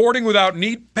 Skateboarding without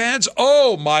knee pads?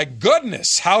 Oh, my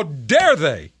goodness. How dare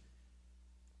they?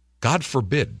 God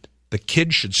forbid the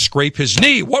kid should scrape his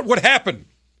knee. What would happen?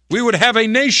 We would have a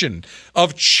nation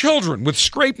of children with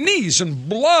scraped knees and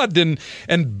blood and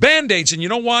Band-Aids. And you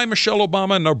know why Michelle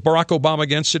Obama and Barack Obama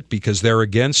against it? Because they're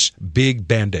against big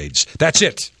Band-Aids. That's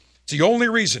it. It's the only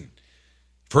reason.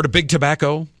 You've heard of big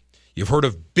tobacco. You've heard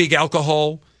of big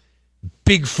alcohol,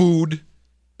 big food,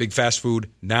 big fast food.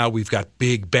 Now we've got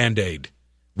big Band-Aid.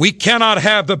 We cannot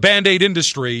have the Band-Aid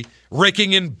industry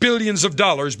raking in billions of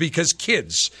dollars because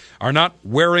kids are not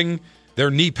wearing their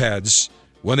knee pads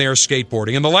when they are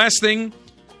skateboarding. And the last thing,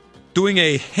 doing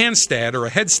a handstand or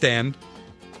a headstand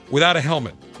without a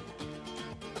helmet.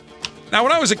 Now,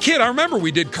 when I was a kid, I remember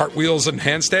we did cartwheels and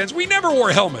handstands. We never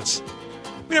wore helmets.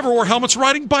 We never wore helmets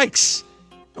riding bikes.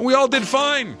 And we all did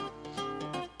fine.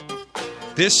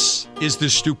 This is the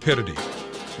stupidity.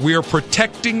 We are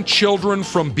protecting children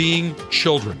from being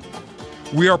children.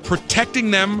 We are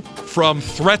protecting them from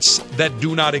threats that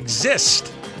do not exist.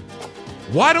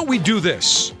 Why don't we do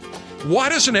this? Why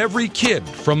doesn't every kid,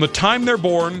 from the time they're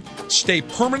born, stay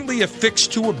permanently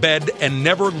affixed to a bed and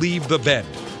never leave the bed?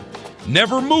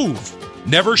 Never move.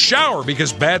 Never shower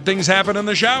because bad things happen in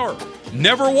the shower.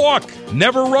 Never walk.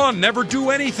 Never run. Never do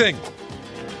anything.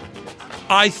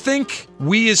 I think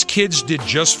we as kids did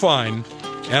just fine,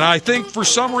 and I think for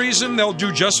some reason they'll do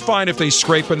just fine if they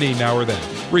scrape a knee now or then.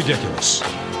 Ridiculous.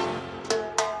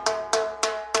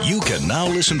 You can now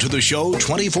listen to the show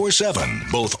 24/7,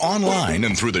 both online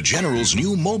and through the General's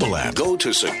new mobile app. Go to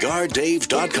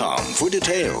CigarDave.com for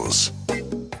details.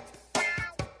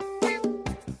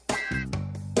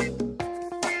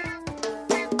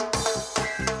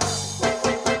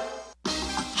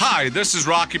 Hi, this is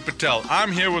Rocky Patel.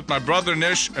 I'm here with my brother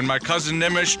Nish and my cousin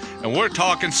Nimish, and we're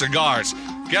talking cigars.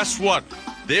 Guess what?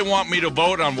 They want me to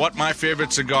vote on what my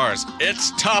favorite cigar is.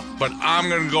 It's tough, but I'm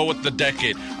going to go with the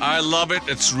Decade. I love it.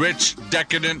 It's rich,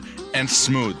 decadent, and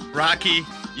smooth. Rocky,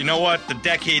 you know what? The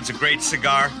Decade's a great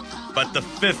cigar, but the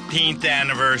 15th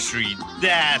anniversary,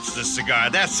 that's the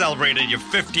cigar. That celebrated your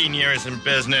 15 years in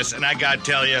business, and I got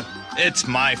to tell you, it's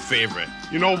my favorite.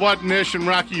 You know what, Nish and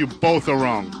Rocky, you both are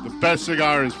wrong. The best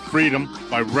cigar is Freedom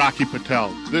by Rocky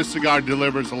Patel. This cigar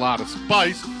delivers a lot of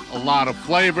spice, a lot of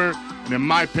flavor, and in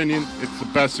my opinion, it's the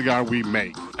best cigar we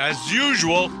make. As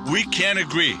usual, we can't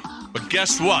agree. But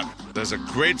guess what? There's a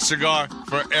great cigar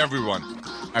for everyone.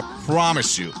 I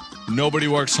promise you, nobody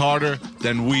works harder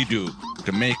than we do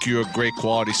to make you a great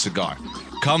quality cigar.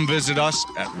 Come visit us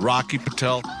at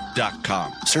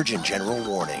RockyPatel.com. Surgeon General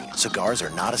warning, cigars are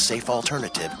not a safe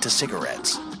alternative to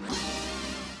cigarettes.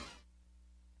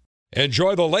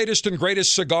 Enjoy the latest and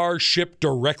greatest cigars shipped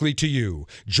directly to you.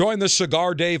 Join the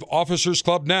Cigar Dave Officers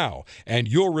Club now, and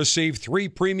you'll receive 3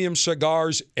 premium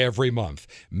cigars every month.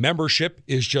 Membership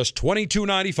is just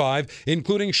 $22.95,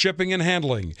 including shipping and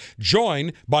handling.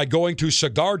 Join by going to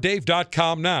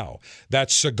CigarDave.com now.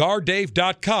 That's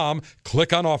CigarDave.com.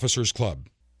 Click on Officers Club.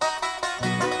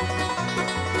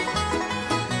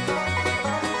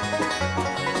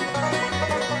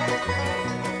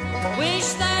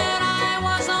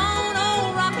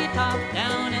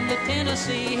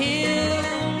 Tennessee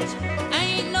hills.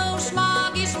 Ain't no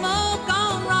smoggy smoke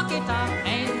on Rocky Top,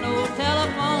 ain't no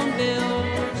telephone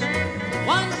bills.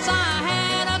 Once I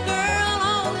had a girl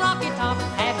on Rocky Top,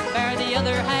 half bear, the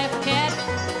other half cat.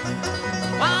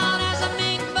 Wild as a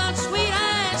mink, but sweet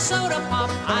as soda pop,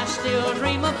 I still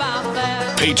dream about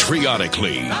that.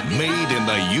 Patriotically made in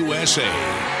the USA,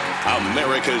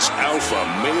 America's alpha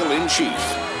male-in-chief,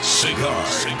 Cigar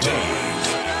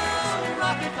Dave.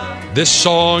 This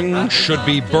song should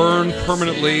be burned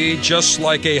permanently, just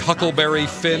like a Huckleberry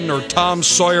Finn or Tom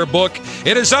Sawyer book.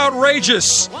 It is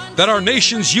outrageous that our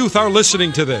nation's youth are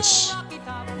listening to this.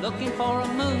 Looking for a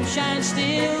moonshine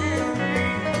still.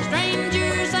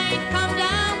 Strangers ain't come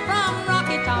down from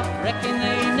Rocky Top, reckon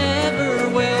they never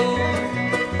will.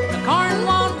 The corn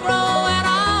won't grow at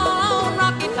all on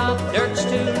Rocky Top, dirt's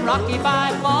too rocky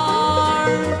by far.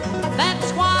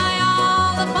 That's why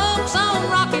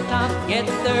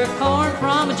get their corn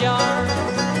from a jar.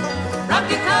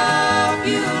 Rocky Top,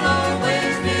 you'll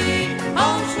always be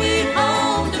home sweet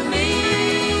home to me.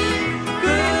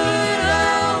 Good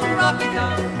old Rocky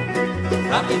Top,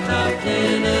 Rocky Top,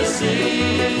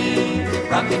 Tennessee,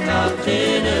 Rocky Top,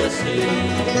 Tennessee.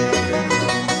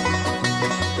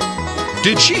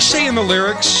 Did she say in the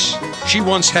lyrics she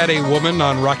once had a woman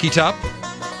on Rocky Top?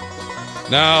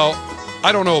 Now,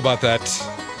 I don't know about that,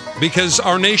 because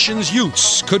our nation's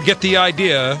youths could get the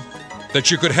idea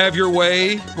that you could have your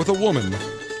way with a woman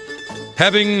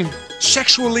having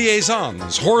sexual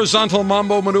liaisons, horizontal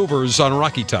mambo maneuvers on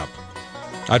Rocky Top.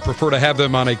 I'd prefer to have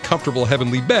them on a comfortable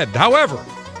heavenly bed. However,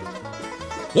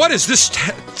 what is this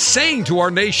saying to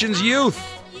our nation's youth?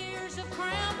 Years of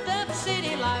cramped up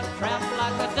city life, trapped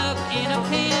like a duck in a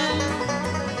pen.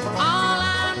 All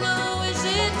I know is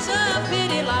it's a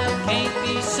pity life can't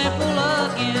be simple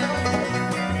again.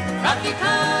 Rocky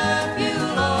Top,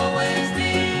 you'll always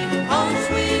be home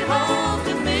sweet home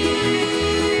to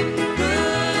me.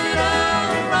 Good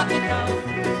old Rocky Top,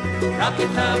 Rocky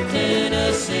Top,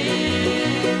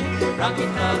 Tennessee, Rocky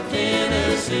Top,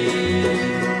 Tennessee,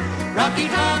 Rocky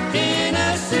Top,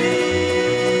 Tennessee.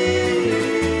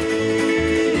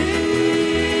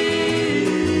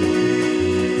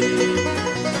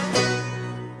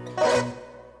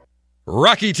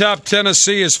 Rocky Top,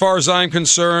 Tennessee, as far as I'm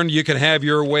concerned, you can have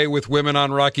your way with women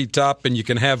on Rocky Top, and you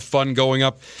can have fun going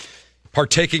up,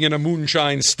 partaking in a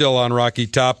moonshine still on Rocky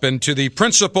Top. And to the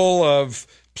principal of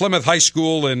Plymouth High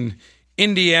School in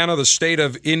Indiana, the state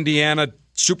of Indiana,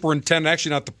 superintendent,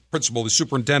 actually not the principal, the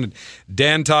superintendent,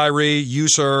 Dan Tyree, you,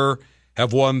 sir,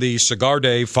 have won the Cigar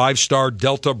Day 5-Star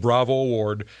Delta Bravo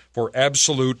Award for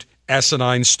absolute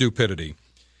asinine stupidity.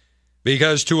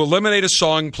 Because to eliminate a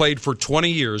song played for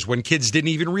 20 years when kids didn't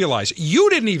even realize,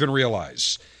 you didn't even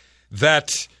realize,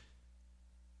 that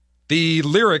the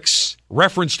lyrics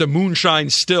referenced a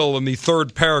moonshine still in the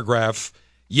third paragraph,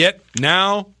 yet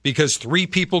now, because 3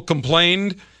 people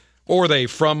complained, or were they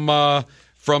from the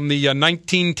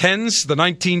 1910s, the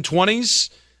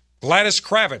 1920s? Gladys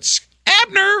Kravitz.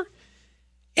 Abner,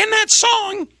 in that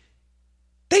song,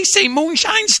 they say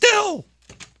moonshine still.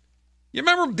 You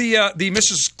remember the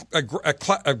Mrs.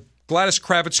 Gladys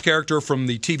Kravitz character from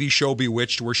the TV show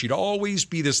Bewitched, where she'd always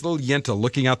be this little yenta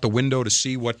looking out the window to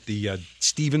see what the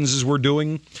Stevenses were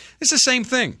doing? It's the same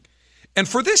thing. And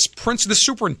for this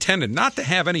superintendent not to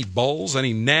have any balls,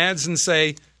 any nads, and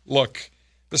say, look,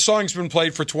 the song's been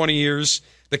played for 20 years.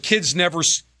 The kids never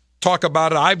talk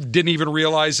about it. I didn't even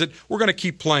realize it. We're going to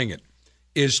keep playing it,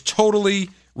 is totally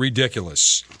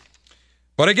ridiculous.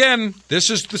 But again, this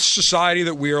is the society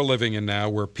that we are living in now,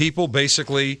 where people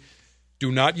basically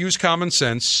do not use common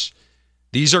sense.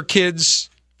 These are kids,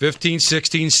 15,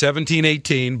 16, 17,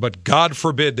 18, but God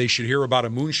forbid they should hear about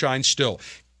a moonshine still.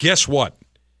 Guess what?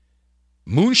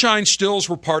 Moonshine stills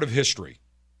were part of history.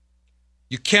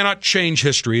 You cannot change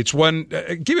history. It's when,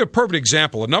 give you a perfect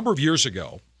example. A number of years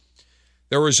ago,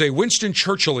 there was a Winston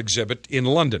Churchill exhibit in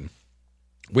London.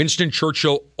 Winston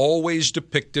Churchill always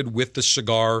depicted with the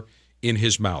cigar in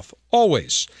his mouth.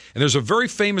 Always. And there's a very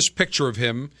famous picture of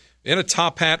him in a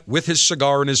top hat with his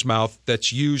cigar in his mouth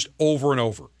that's used over and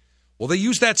over. Well, they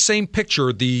used that same picture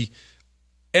at the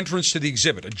entrance to the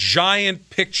exhibit, a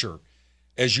giant picture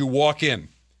as you walk in.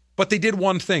 But they did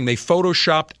one thing. They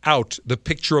photoshopped out the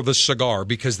picture of the cigar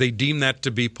because they deemed that to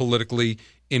be politically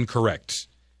incorrect.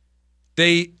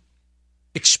 They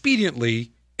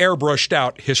expediently airbrushed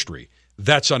out history.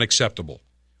 That's unacceptable.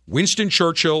 Winston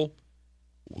Churchill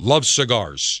loved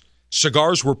cigars.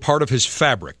 Cigars were part of his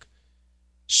fabric.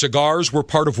 Cigars were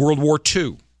part of World War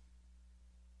II.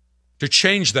 To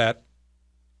change that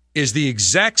is the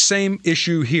exact same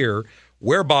issue here,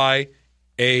 whereby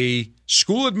a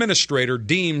school administrator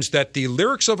deems that the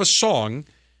lyrics of a song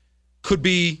could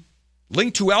be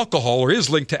linked to alcohol or is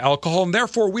linked to alcohol, and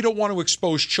therefore we don't want to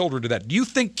expose children to that. Do you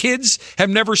think kids have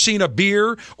never seen a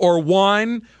beer or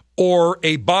wine or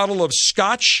a bottle of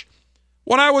scotch?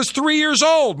 When I was 3 years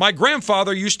old, my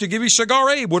grandfather used to give me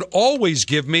Cigar Abe, would always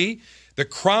give me the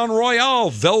Crown Royale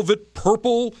velvet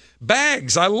purple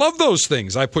bags. I love those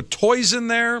things. I put toys in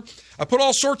there. I put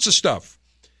all sorts of stuff.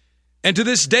 And to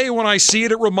this day, when I see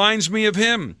it, it reminds me of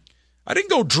him. I didn't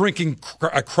go drinking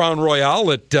a Crown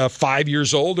Royale at 5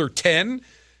 years old or 10.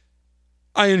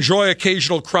 I enjoy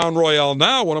occasional Crown Royale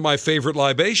now, one of my favorite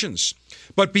libations.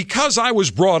 But because I was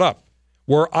brought up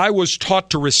where I was taught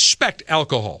to respect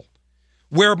alcohol,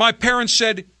 where my parents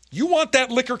said, you want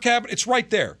that liquor cabinet? It's right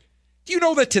there. Do you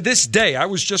know that to this day, I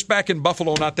was just back in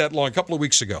Buffalo not that long, a couple of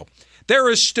weeks ago, there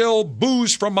is still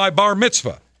booze from my bar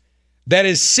mitzvah that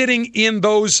is sitting in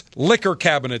those liquor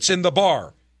cabinets in the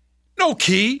bar. No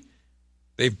key.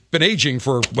 They've been aging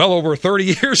for well over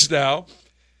 30 years now.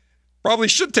 Probably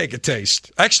should take a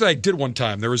taste. Actually, I did one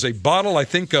time. There was a bottle, I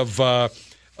think, of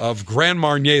Grand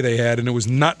Marnier they had, and it was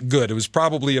not good. It was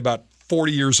probably about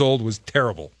 40 years old. It was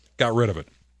terrible. Got rid of it.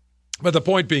 But the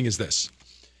point being is this.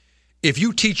 If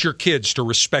you teach your kids to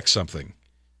respect something,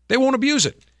 they won't abuse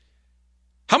it.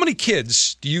 How many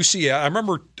kids do you see? I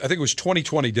remember, I think it was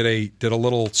 2020 did a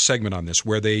little segment on this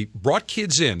where they brought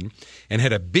kids in and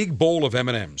had a big bowl of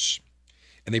M&Ms.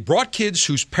 And they brought kids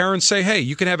whose parents say, hey,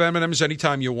 you can have M&Ms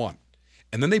anytime you want.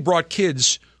 And then they brought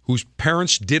kids whose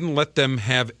parents didn't let them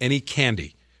have any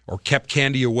candy or kept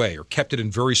candy away or kept it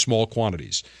in very small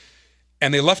quantities.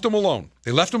 And they left them alone.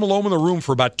 They left them alone in the room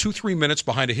for about 2-3 minutes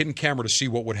behind a hidden camera to see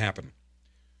what would happen.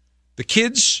 The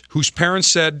kids whose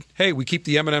parents said, hey, we keep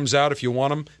the M&Ms out if you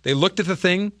want them, they looked at the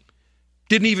thing,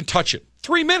 didn't even touch it.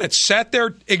 3 minutes, sat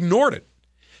there, ignored it.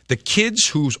 The kids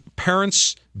whose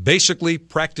parents basically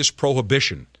practiced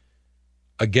prohibition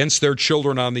against their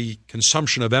children on the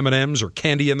consumption of M&Ms or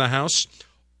candy in the house,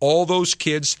 all those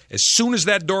kids, as soon as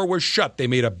that door was shut, they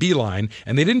made a beeline,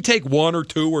 and they didn't take 1 or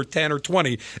 2 or 10 or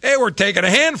 20. They were taking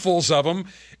handfuls of them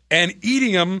and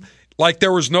eating them like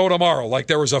there was no tomorrow, like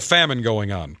there was a famine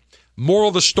going on. Moral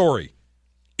of the story,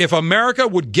 if America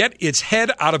would get its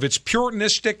head out of its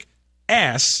puritanistic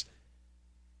ass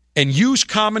and use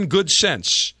common good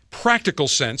sense, practical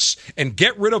sense, and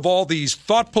get rid of all these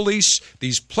thought police,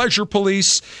 these pleasure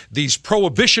police, these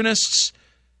prohibitionists,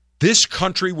 this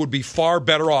country would be far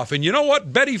better off. And you know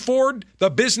what, Betty Ford, the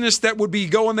business that would be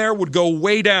going there would go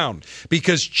way down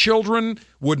because children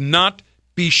would not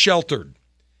be sheltered.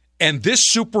 And this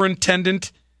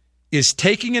superintendent is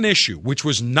taking an issue which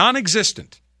was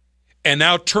non-existent and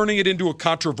now turning it into a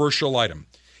controversial item.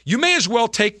 You may as well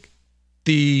take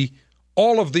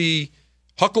all of the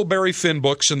Huckleberry Finn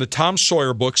books and the Tom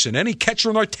Sawyer books and any Catcher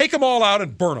in the Rye, take them all out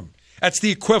and burn them. That's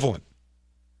the equivalent.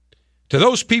 To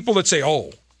those people that say,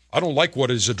 oh, I don't like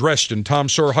what is addressed in Tom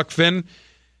Sawyer, Huck Finn,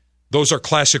 those are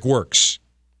classic works.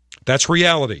 That's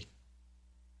reality.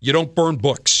 You don't burn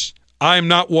books. I'm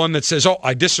not one that says, oh,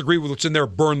 I disagree with what's in there,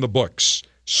 burn the books.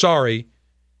 Sorry.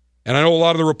 And I know a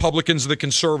lot of the Republicans and the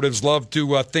conservatives love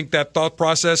to think that thought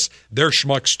process. They're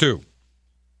schmucks too.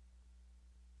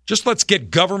 Just let's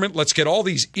get government, let's get all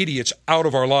these idiots out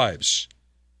of our lives.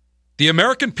 The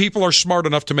American people are smart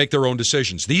enough to make their own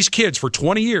decisions. These kids, for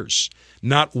 20 years,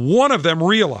 not one of them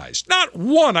realized, not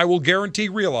one, I will guarantee,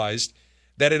 realized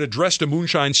that it addressed a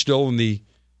moonshine still in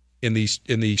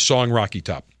the song Rocky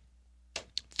Top.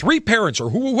 3 parents, or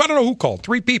who I don't know who called,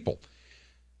 3 people.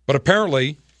 But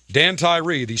apparently, Dan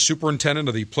Tyree, the superintendent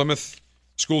of the Plymouth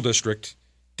School District,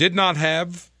 did not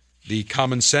have the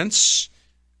common sense,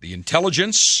 the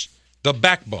intelligence, the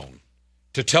backbone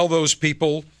to tell those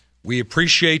people, we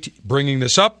appreciate bringing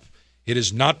this up. It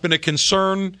has not been a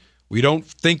concern. We don't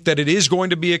think that it is going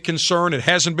to be a concern. It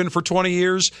hasn't been for 20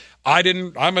 years.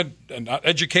 I'm an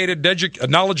educated, a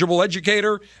knowledgeable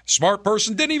educator, smart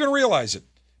person, didn't even realize it.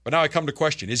 But now I come to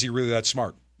question, is he really that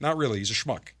smart? Not really. He's a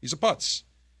schmuck. He's a putz.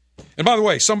 And by the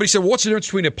way, somebody said, well, what's the difference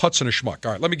between a putz and a schmuck?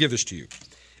 All right, let me give this to you.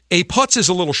 A putz is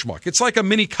a little schmuck. It's like a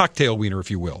mini cocktail wiener, if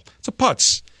you will. It's a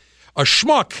putz. A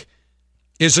schmuck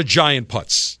is a giant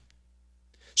putz.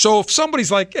 So if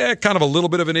somebody's like, kind of a little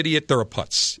bit of an idiot, they're a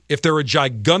putz. If they're a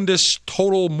gigundous,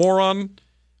 total moron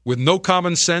with no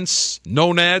common sense,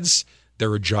 no nads,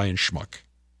 they're a giant schmuck.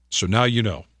 So now you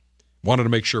know. Wanted to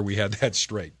make sure we had that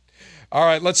straight. All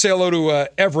right, let's say hello to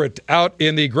Everett out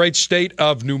in the great state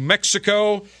of New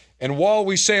Mexico. And while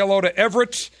we say hello to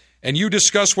Everett and you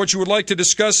discuss what you would like to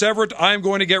discuss, Everett, I'm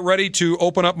going to get ready to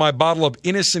open up my bottle of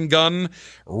Innocent Gun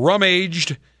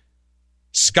rum-aged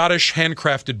Scottish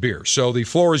handcrafted beer. So the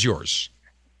floor is yours.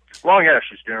 Long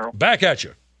ashes, General. Back at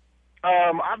you.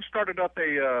 I've started up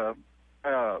a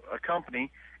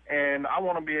company, and I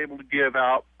want to be able to give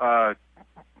out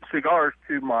cigars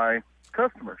to my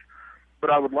customers. But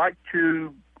I would like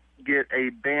to get a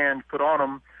band put on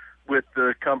them with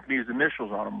the company's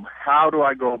initials on them. How do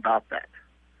I go about that?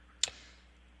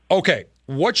 Okay,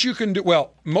 what you can do,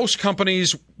 well, most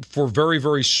companies for very,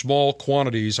 very small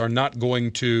quantities are not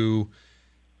going to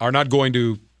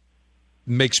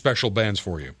make special bands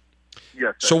for you.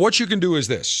 Yes, sir. So what you can do is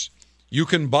this. You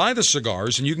can buy the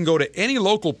cigars and you can go to any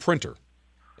local printer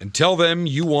and tell them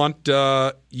you want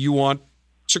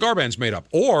cigar bands made up.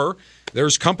 Or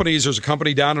there's a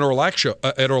company down in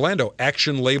Orlando,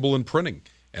 Action Label and Printing,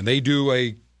 and they do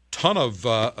a ton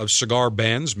of cigar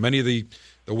bands. Many of the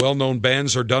well-known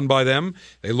bands are done by them.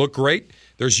 They look great.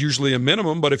 There's usually a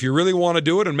minimum, but if you really want to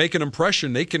do it and make an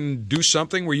impression, they can do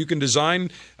something where you can design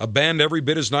a band every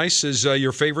bit as nice as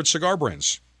your favorite cigar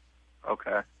brands.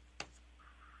 Okay.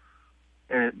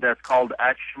 and that's called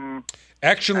Action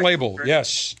Label.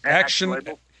 Yes, Action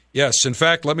Label. Yes. In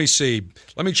fact, let me see.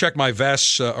 Let me check my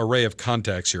vast array of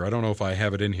contacts here. I don't know if I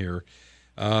have it in here.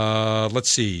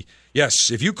 Let's see.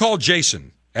 Yes, if you call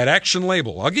Jason at Action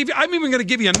Label, I'm even going to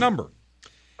give you a number.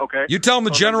 Okay. You tell him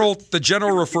the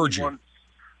general referred you.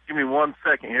 Give me 1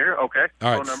 second here. Okay. All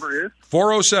right. Phone number is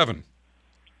 407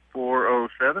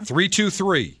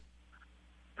 323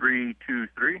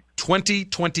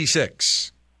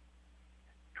 2026.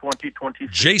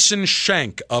 2026. Jason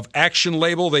Shank of Action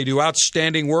Label. They do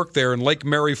outstanding work there in Lake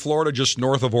Mary, Florida, just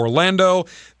north of Orlando.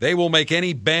 They will make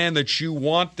any band that you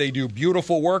want. They do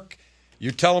beautiful work.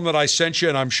 You tell him that I sent you,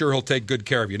 and I'm sure he'll take good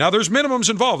care of you. Now, there's minimums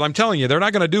involved. I'm telling you, they're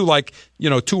not going to do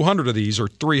 200 of these or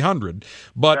 300.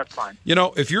 But, that's fine.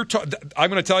 If you're,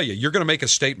 I'm going to tell you, you're going to make a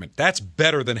statement. That's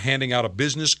better than handing out a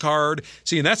business card.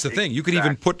 See, and that's the thing. You could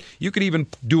even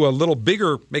do a little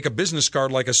bigger, make a business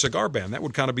card like a cigar band. That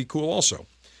would kind of be cool, also.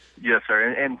 Yes, sir.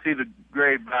 And see, the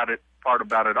great part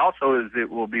about it also is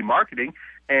it will be marketing,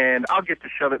 and I'll get to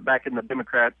shove it back in the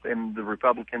Democrats and the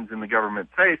Republicans in the government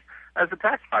face as a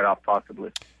tax write-off, possibly,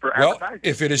 for advertising.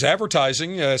 If it is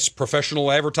advertising, it's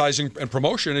professional advertising and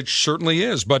promotion, it certainly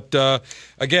is. But,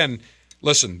 again,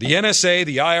 listen, the NSA,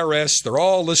 the IRS, they're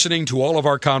all listening to all of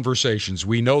our conversations.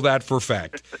 We know that for a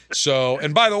fact. So,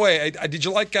 and by the way, did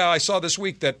you like I saw this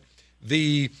week that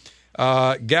the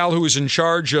gal who is in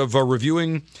charge of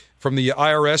reviewing from the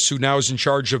IRS, who now is in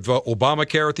charge of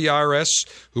Obamacare at the IRS,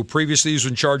 who previously was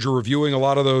in charge of reviewing a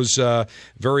lot of those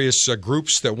various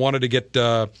groups that wanted to get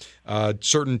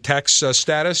certain tax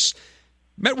status,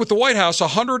 met with the White House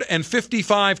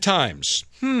 155 times.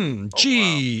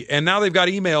 Gee. Wow. And now they've got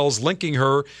emails linking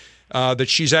her that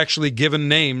she's actually given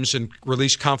names and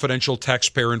released confidential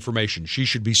taxpayer information. She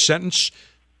should be sentenced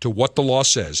to what the law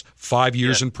says, 5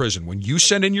 years in prison. When you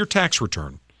send in your tax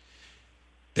return,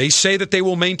 they say that they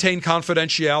will maintain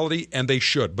confidentiality, and they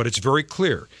should, but it's very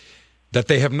clear that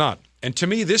they have not. And to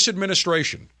me, this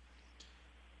administration,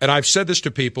 and I've said this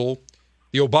to people,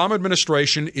 the Obama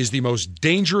administration is the most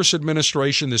dangerous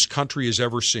administration this country has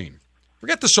ever seen.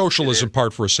 Forget the socialism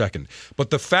part for a second, but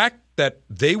the fact that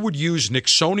they would use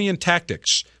Nixonian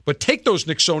tactics, but take those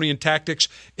Nixonian tactics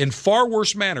in far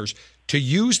worse manners, to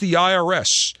use the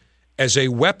IRS as a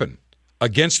weapon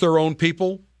against their own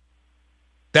people,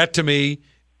 that to me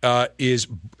is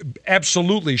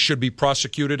absolutely should be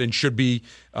prosecuted and should be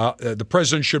the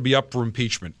president should be up for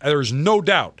impeachment. There's no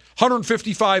doubt.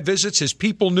 155 visits, his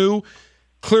people knew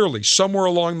clearly somewhere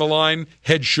along the line,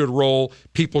 heads should roll,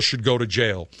 people should go to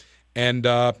jail. And,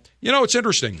 it's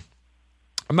interesting.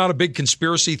 I'm not a big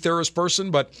conspiracy theorist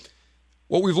person, but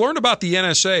what we've learned about the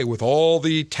NSA with all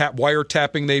the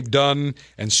wiretapping they've done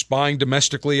and spying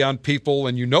domestically on people,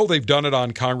 and they've done it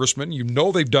on congressmen,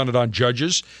 they've done it on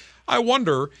judges. I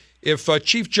wonder if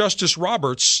Chief Justice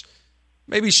Roberts,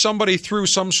 maybe somebody threw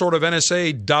some sort of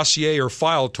NSA dossier or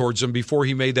file towards him before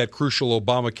he made that crucial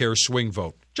Obamacare swing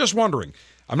vote. Just wondering.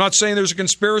 I'm not saying there's a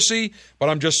conspiracy, but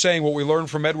I'm just saying what we learned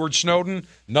from Edward Snowden,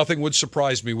 nothing would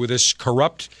surprise me with this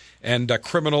corrupt and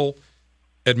criminal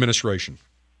administration.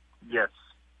 Yes.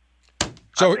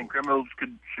 So, I think criminals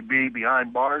should be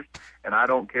behind bars, and I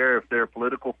don't care if they're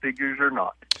political figures or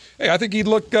not. Hey, I think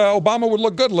Obama would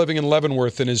look good living in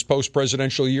Leavenworth in his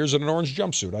post-presidential years in an orange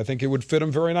jumpsuit. I think it would fit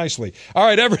him very nicely. All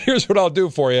right, Everett, here's what I'll do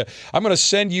for you. I'm going to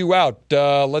send you out,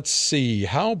 let's see,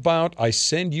 how about I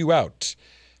send you out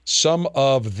some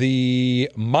of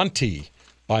the Monte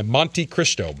by Monte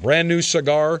Cristo, brand new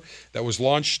cigar that was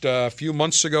launched a few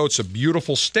months ago. It's a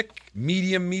beautiful stick,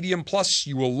 medium plus.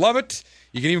 You will love it.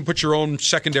 You can even put your own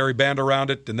secondary band around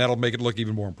it, and that'll make it look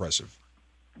even more impressive.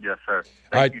 Yes, sir.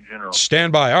 Thank you, General.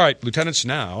 Stand by. All right, Lieutenants,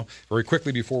 now, very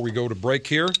quickly before we go to break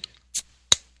here,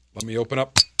 let me open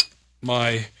up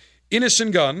my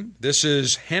Innocent Gun. This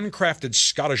is handcrafted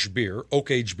Scottish beer,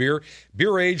 oak-aged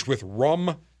beer aged with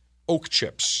rum oak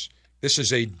chips. This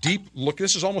is a deep look.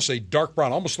 This is almost a dark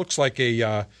brown. Almost looks like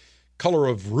a color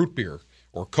of root beer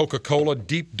or Coca-Cola,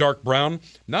 deep dark brown.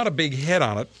 Not a big head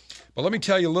on it. But let me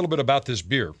tell you a little bit about this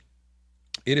beer.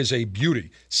 It is a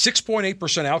beauty.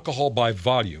 6.8% alcohol by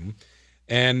volume.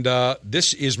 And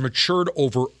this is matured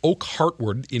over oak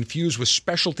heartwood, infused with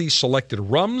specialty selected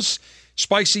rums.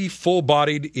 Spicy,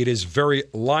 full-bodied. It is very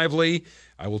lively.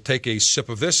 I will take a sip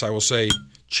of this. I will say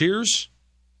cheers.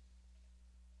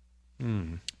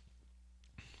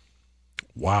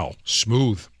 Wow,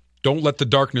 smooth. Don't let the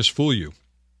darkness fool you.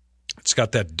 It's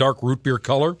got that dark root beer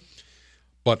color,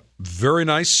 but very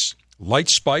nice, light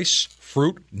spice,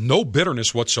 fruit, no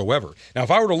bitterness whatsoever. Now, if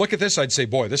I were to look at this, I'd say,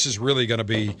 boy, this is really going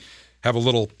to have a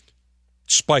little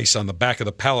spice on the back of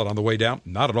the palate on the way down.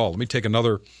 Not at all. Let me take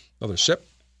another sip.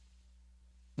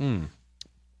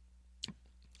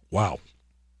 Wow.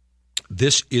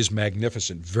 This is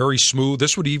magnificent. Very smooth.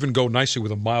 This would even go nicely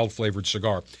with a mild flavored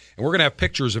cigar. And we're going to have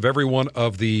pictures of every one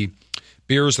of the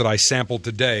beers that I sampled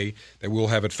today that we'll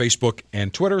have at Facebook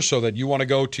and Twitter, so that you want to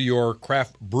go to your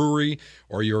craft brewery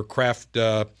or your craft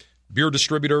beer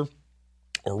distributor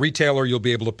or retailer, you'll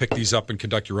be able to pick these up and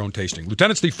conduct your own tasting.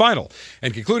 Lieutenants, the final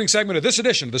and concluding segment of this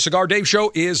edition of the Cigar Dave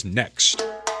Show is next.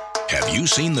 Have you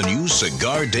seen the new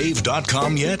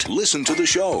CigarDave.com yet? Listen to the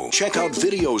show, check out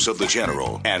videos of the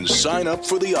General, and sign up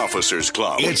for the Officers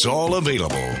Club. It's all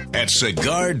available at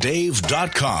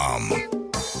CigarDave.com.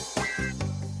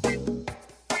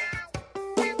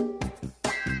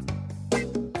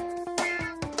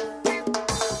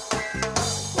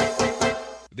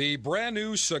 The brand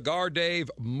new Cigar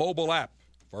Dave mobile app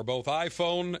for both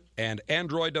iPhone and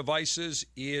Android devices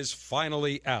is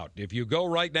finally out. If you go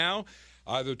right now,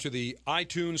 either to the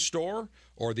iTunes Store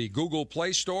or the Google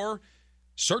Play Store,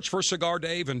 search for Cigar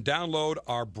Dave and download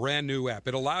our brand new app.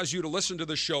 It allows you to listen to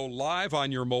the show live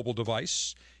on your mobile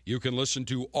device. You can listen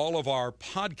to all of our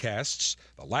podcasts.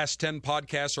 The last 10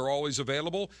 podcasts are always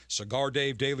available. Cigar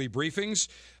Dave Daily Briefings.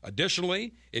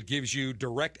 Additionally, it gives you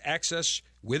direct access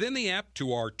within the app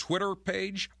to our Twitter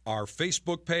page, our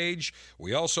Facebook page.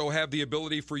 We also have the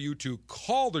ability for you to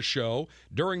call the show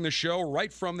during the show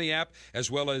right from the app, as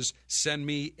well as send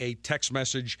me a text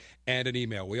message and an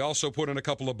email. We also put in a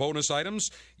couple of bonus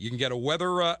items. You can get a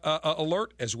weather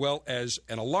alert as well as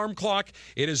an alarm clock.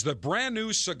 It is the brand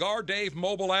new Cigar Dave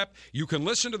mobile app. You can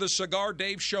listen to the Cigar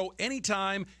Dave Show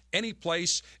anytime, any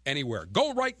place, anywhere.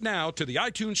 Go right now to the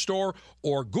iTunes Store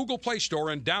or Google Play Store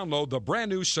and download the brand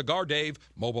new Cigar Dave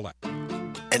mobile app.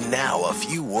 And now a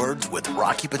few words with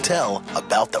Rocky Patel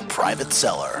about the private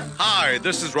cellar. Hi,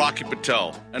 this is Rocky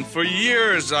Patel, and for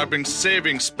years I've been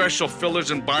saving special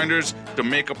fillers and binders to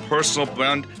make a personal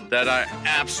blend that I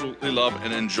absolutely love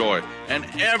and enjoy. And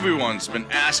everyone's been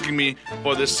asking me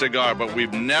for this cigar, but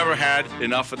we've never had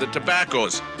enough of the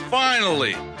tobaccos.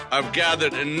 Finally, I've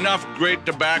gathered enough great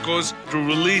tobaccos to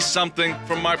release something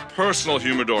from my personal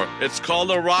humidor. It's called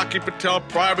the Rocky Patel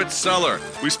Private Cellar.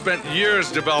 We spent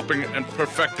years developing and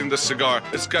perfecting the cigar.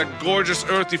 It's got gorgeous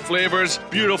earthy flavors,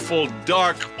 beautiful,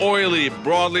 dark, oily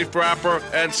broadleaf wrapper,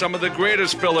 and some of the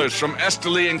greatest fillers from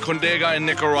Esteli and Condega in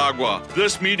Nicaragua.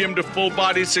 This medium to full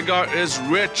body cigar is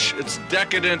rich, it's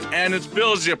decadent, and it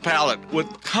fills your palate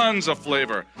with tons of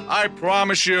flavor. I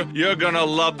promise you, you're gonna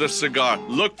love this cigar.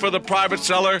 Look for the Private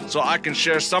Cellar so I can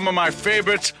share some of my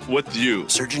favorites with you.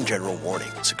 Surgeon General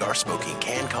warning, cigar smoking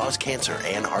can cause cancer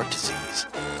and heart disease.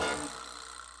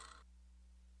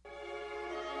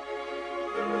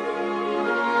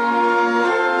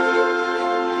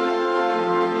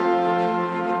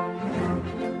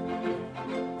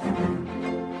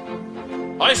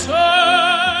 Ai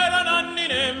saran anni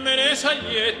nemmene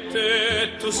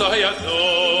sagliette, tu sai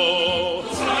addosso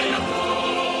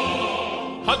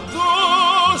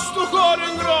sto cuore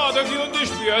ingrato che io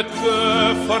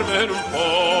dispiette farmene un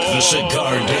po'. The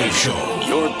Cigar Dave Show,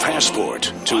 your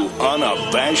passport to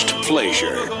unabashed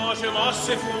pleasure. Ma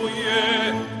se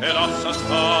fluye e lascia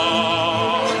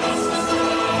stare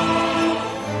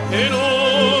e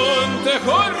non te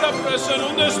corre appresso e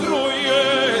non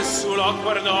destruye sulla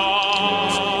guardare.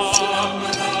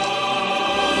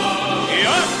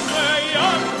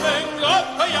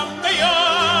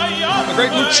 The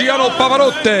great Luciano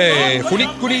Pavarotti,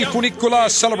 Funicula,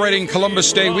 celebrating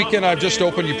Columbus Day weekend. I've just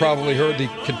opened, you probably heard, the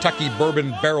Kentucky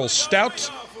Bourbon Barrel Stout,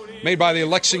 made by the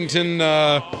Lexington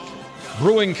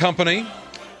Brewing Company.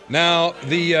 Now,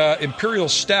 the Imperial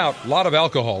Stout, a lot of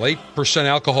alcohol, 8%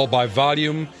 alcohol by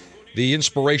volume. The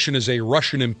inspiration is a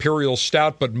Russian Imperial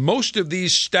Stout, but most of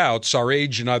these stouts are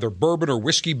aged in either bourbon or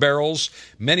whiskey barrels,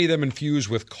 many of them infused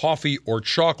with coffee or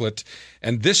chocolate.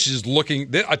 And this is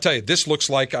looking, I tell you, this looks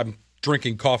like I'm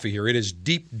drinking coffee here. It is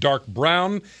deep, dark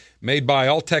brown, made by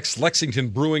Altex Lexington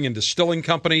Brewing and Distilling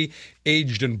Company,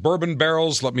 aged in bourbon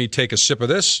barrels. Let me take a sip of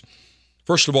this.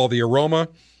 First of all, the aroma,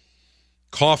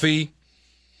 coffee,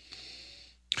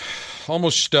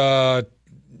 almost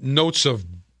notes of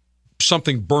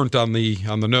something burnt on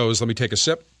the nose. Let me take a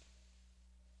sip.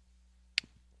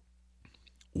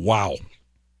 Wow.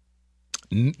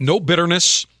 No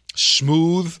bitterness,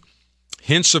 smooth,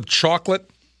 hints of chocolate.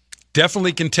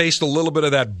 Definitely can taste a little bit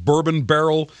of that bourbon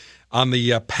barrel on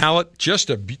the palate.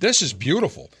 This is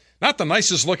beautiful. Not the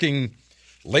nicest looking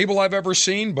label I've ever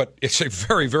seen, but it's a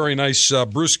very, very nice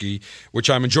brewski, which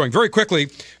I'm enjoying. Very quickly,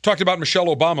 talked about Michelle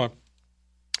Obama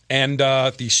and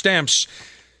the stamps.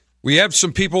 We have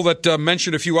some people that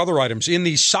mentioned a few other items. In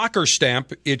the soccer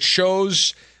stamp, it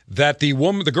shows that the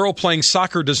girl playing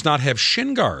soccer does not have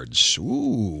shin guards.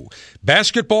 Ooh.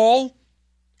 Baseball,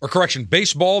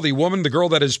 the girl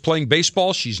that is playing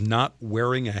baseball, she's not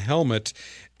wearing a helmet.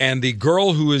 And the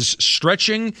girl who is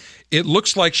stretching, it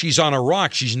looks like she's on a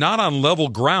rock. She's not on level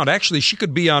ground. Actually, she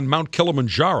could be on Mount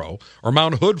Kilimanjaro or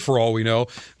Mount Hood for all we know.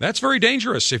 That's very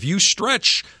dangerous. If you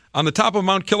stretch on the top of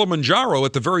Mount Kilimanjaro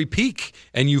at the very peak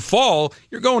and you fall,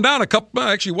 you're going down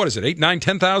 8, 9,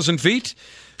 10,000 feet?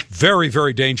 Very,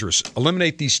 very dangerous.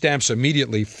 Eliminate these stamps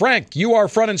immediately. Frank, you are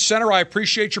front and center. I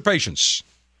appreciate your patience.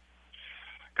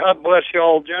 God bless you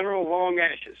all, General. Long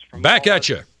ashes. Back at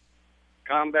you.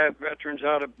 Combat veterans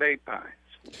out of Bay Pines.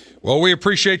 Well, we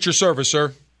appreciate your service,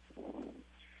 sir.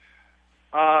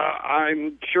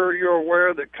 I'm sure you're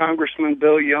aware that Congressman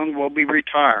Bill Young will be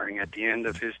retiring at the end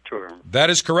of his term. That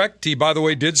is correct. He, by the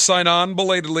way, did sign on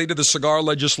belatedly to the cigar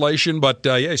legislation, but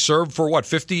he served for,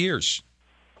 50 years?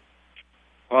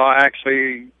 Well,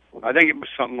 actually, I think it was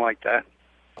something like that.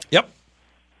 Yep.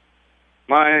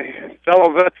 My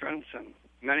fellow veterans and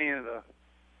many of the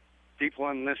people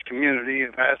in this community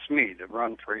have asked me to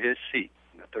run for his seat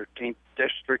in the 13th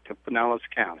District of Pinellas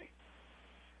County.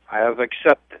 I have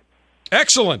accepted.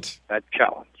 Excellent. That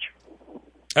challenge.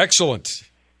 Excellent.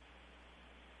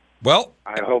 Well,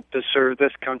 I hope to serve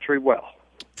this country well.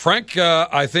 Frank,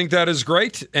 I think that is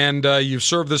great, and you've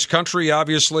served this country,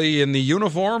 obviously, in the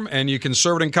uniform, and you can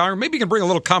serve it in Congress. Maybe you can bring a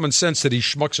little common sense to these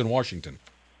schmucks in Washington.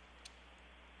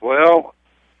 Well,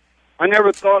 I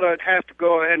never thought I'd have to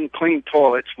go ahead and clean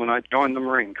toilets when I joined the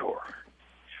Marine Corps.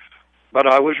 But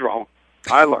I was wrong.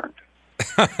 I learned.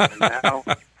 And now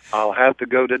I'll have to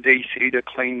go to D.C. to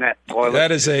clean that toilet.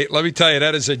 Let me tell you,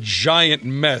 that is a giant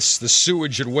mess, the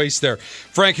sewage and waste there.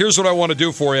 Frank, here's what I want to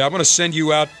do for you. I'm going to send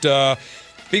you out,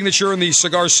 being that you're in the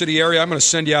Cigar City area, I'm going to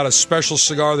send you out a special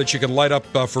cigar that you can light up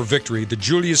for victory. The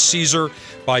Julius Caesar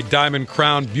by Diamond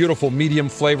Crown. Beautiful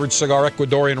medium-flavored cigar,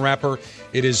 Ecuadorian wrapper.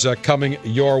 It is coming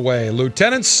your way.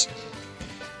 Lieutenants,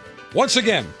 once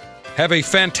again, have a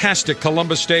fantastic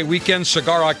Columbus Day weekend.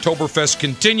 Cigar Oktoberfest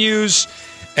continues.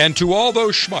 And to all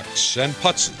those schmucks and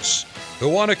putzes who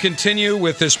want to continue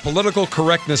with this political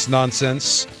correctness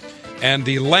nonsense and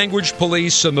the language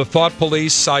police and the thought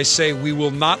police, I say we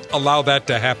will not allow that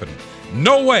to happen.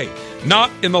 No way.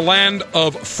 Not in the land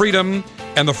of freedom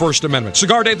and the First Amendment.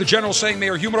 Cigar Dave, the General, saying, may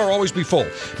your humidor always be full.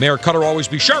 May our cutter always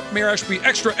be sharp. May our ash be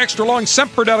extra, extra long.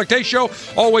 Semper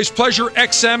Delectatio. Always pleasure.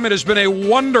 XM, it has been a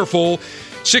wonderful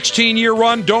 16-year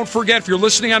run. Don't forget, if you're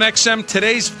listening on XM,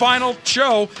 today's final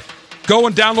show, go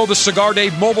and download the Cigar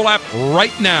Dave mobile app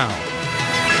right now.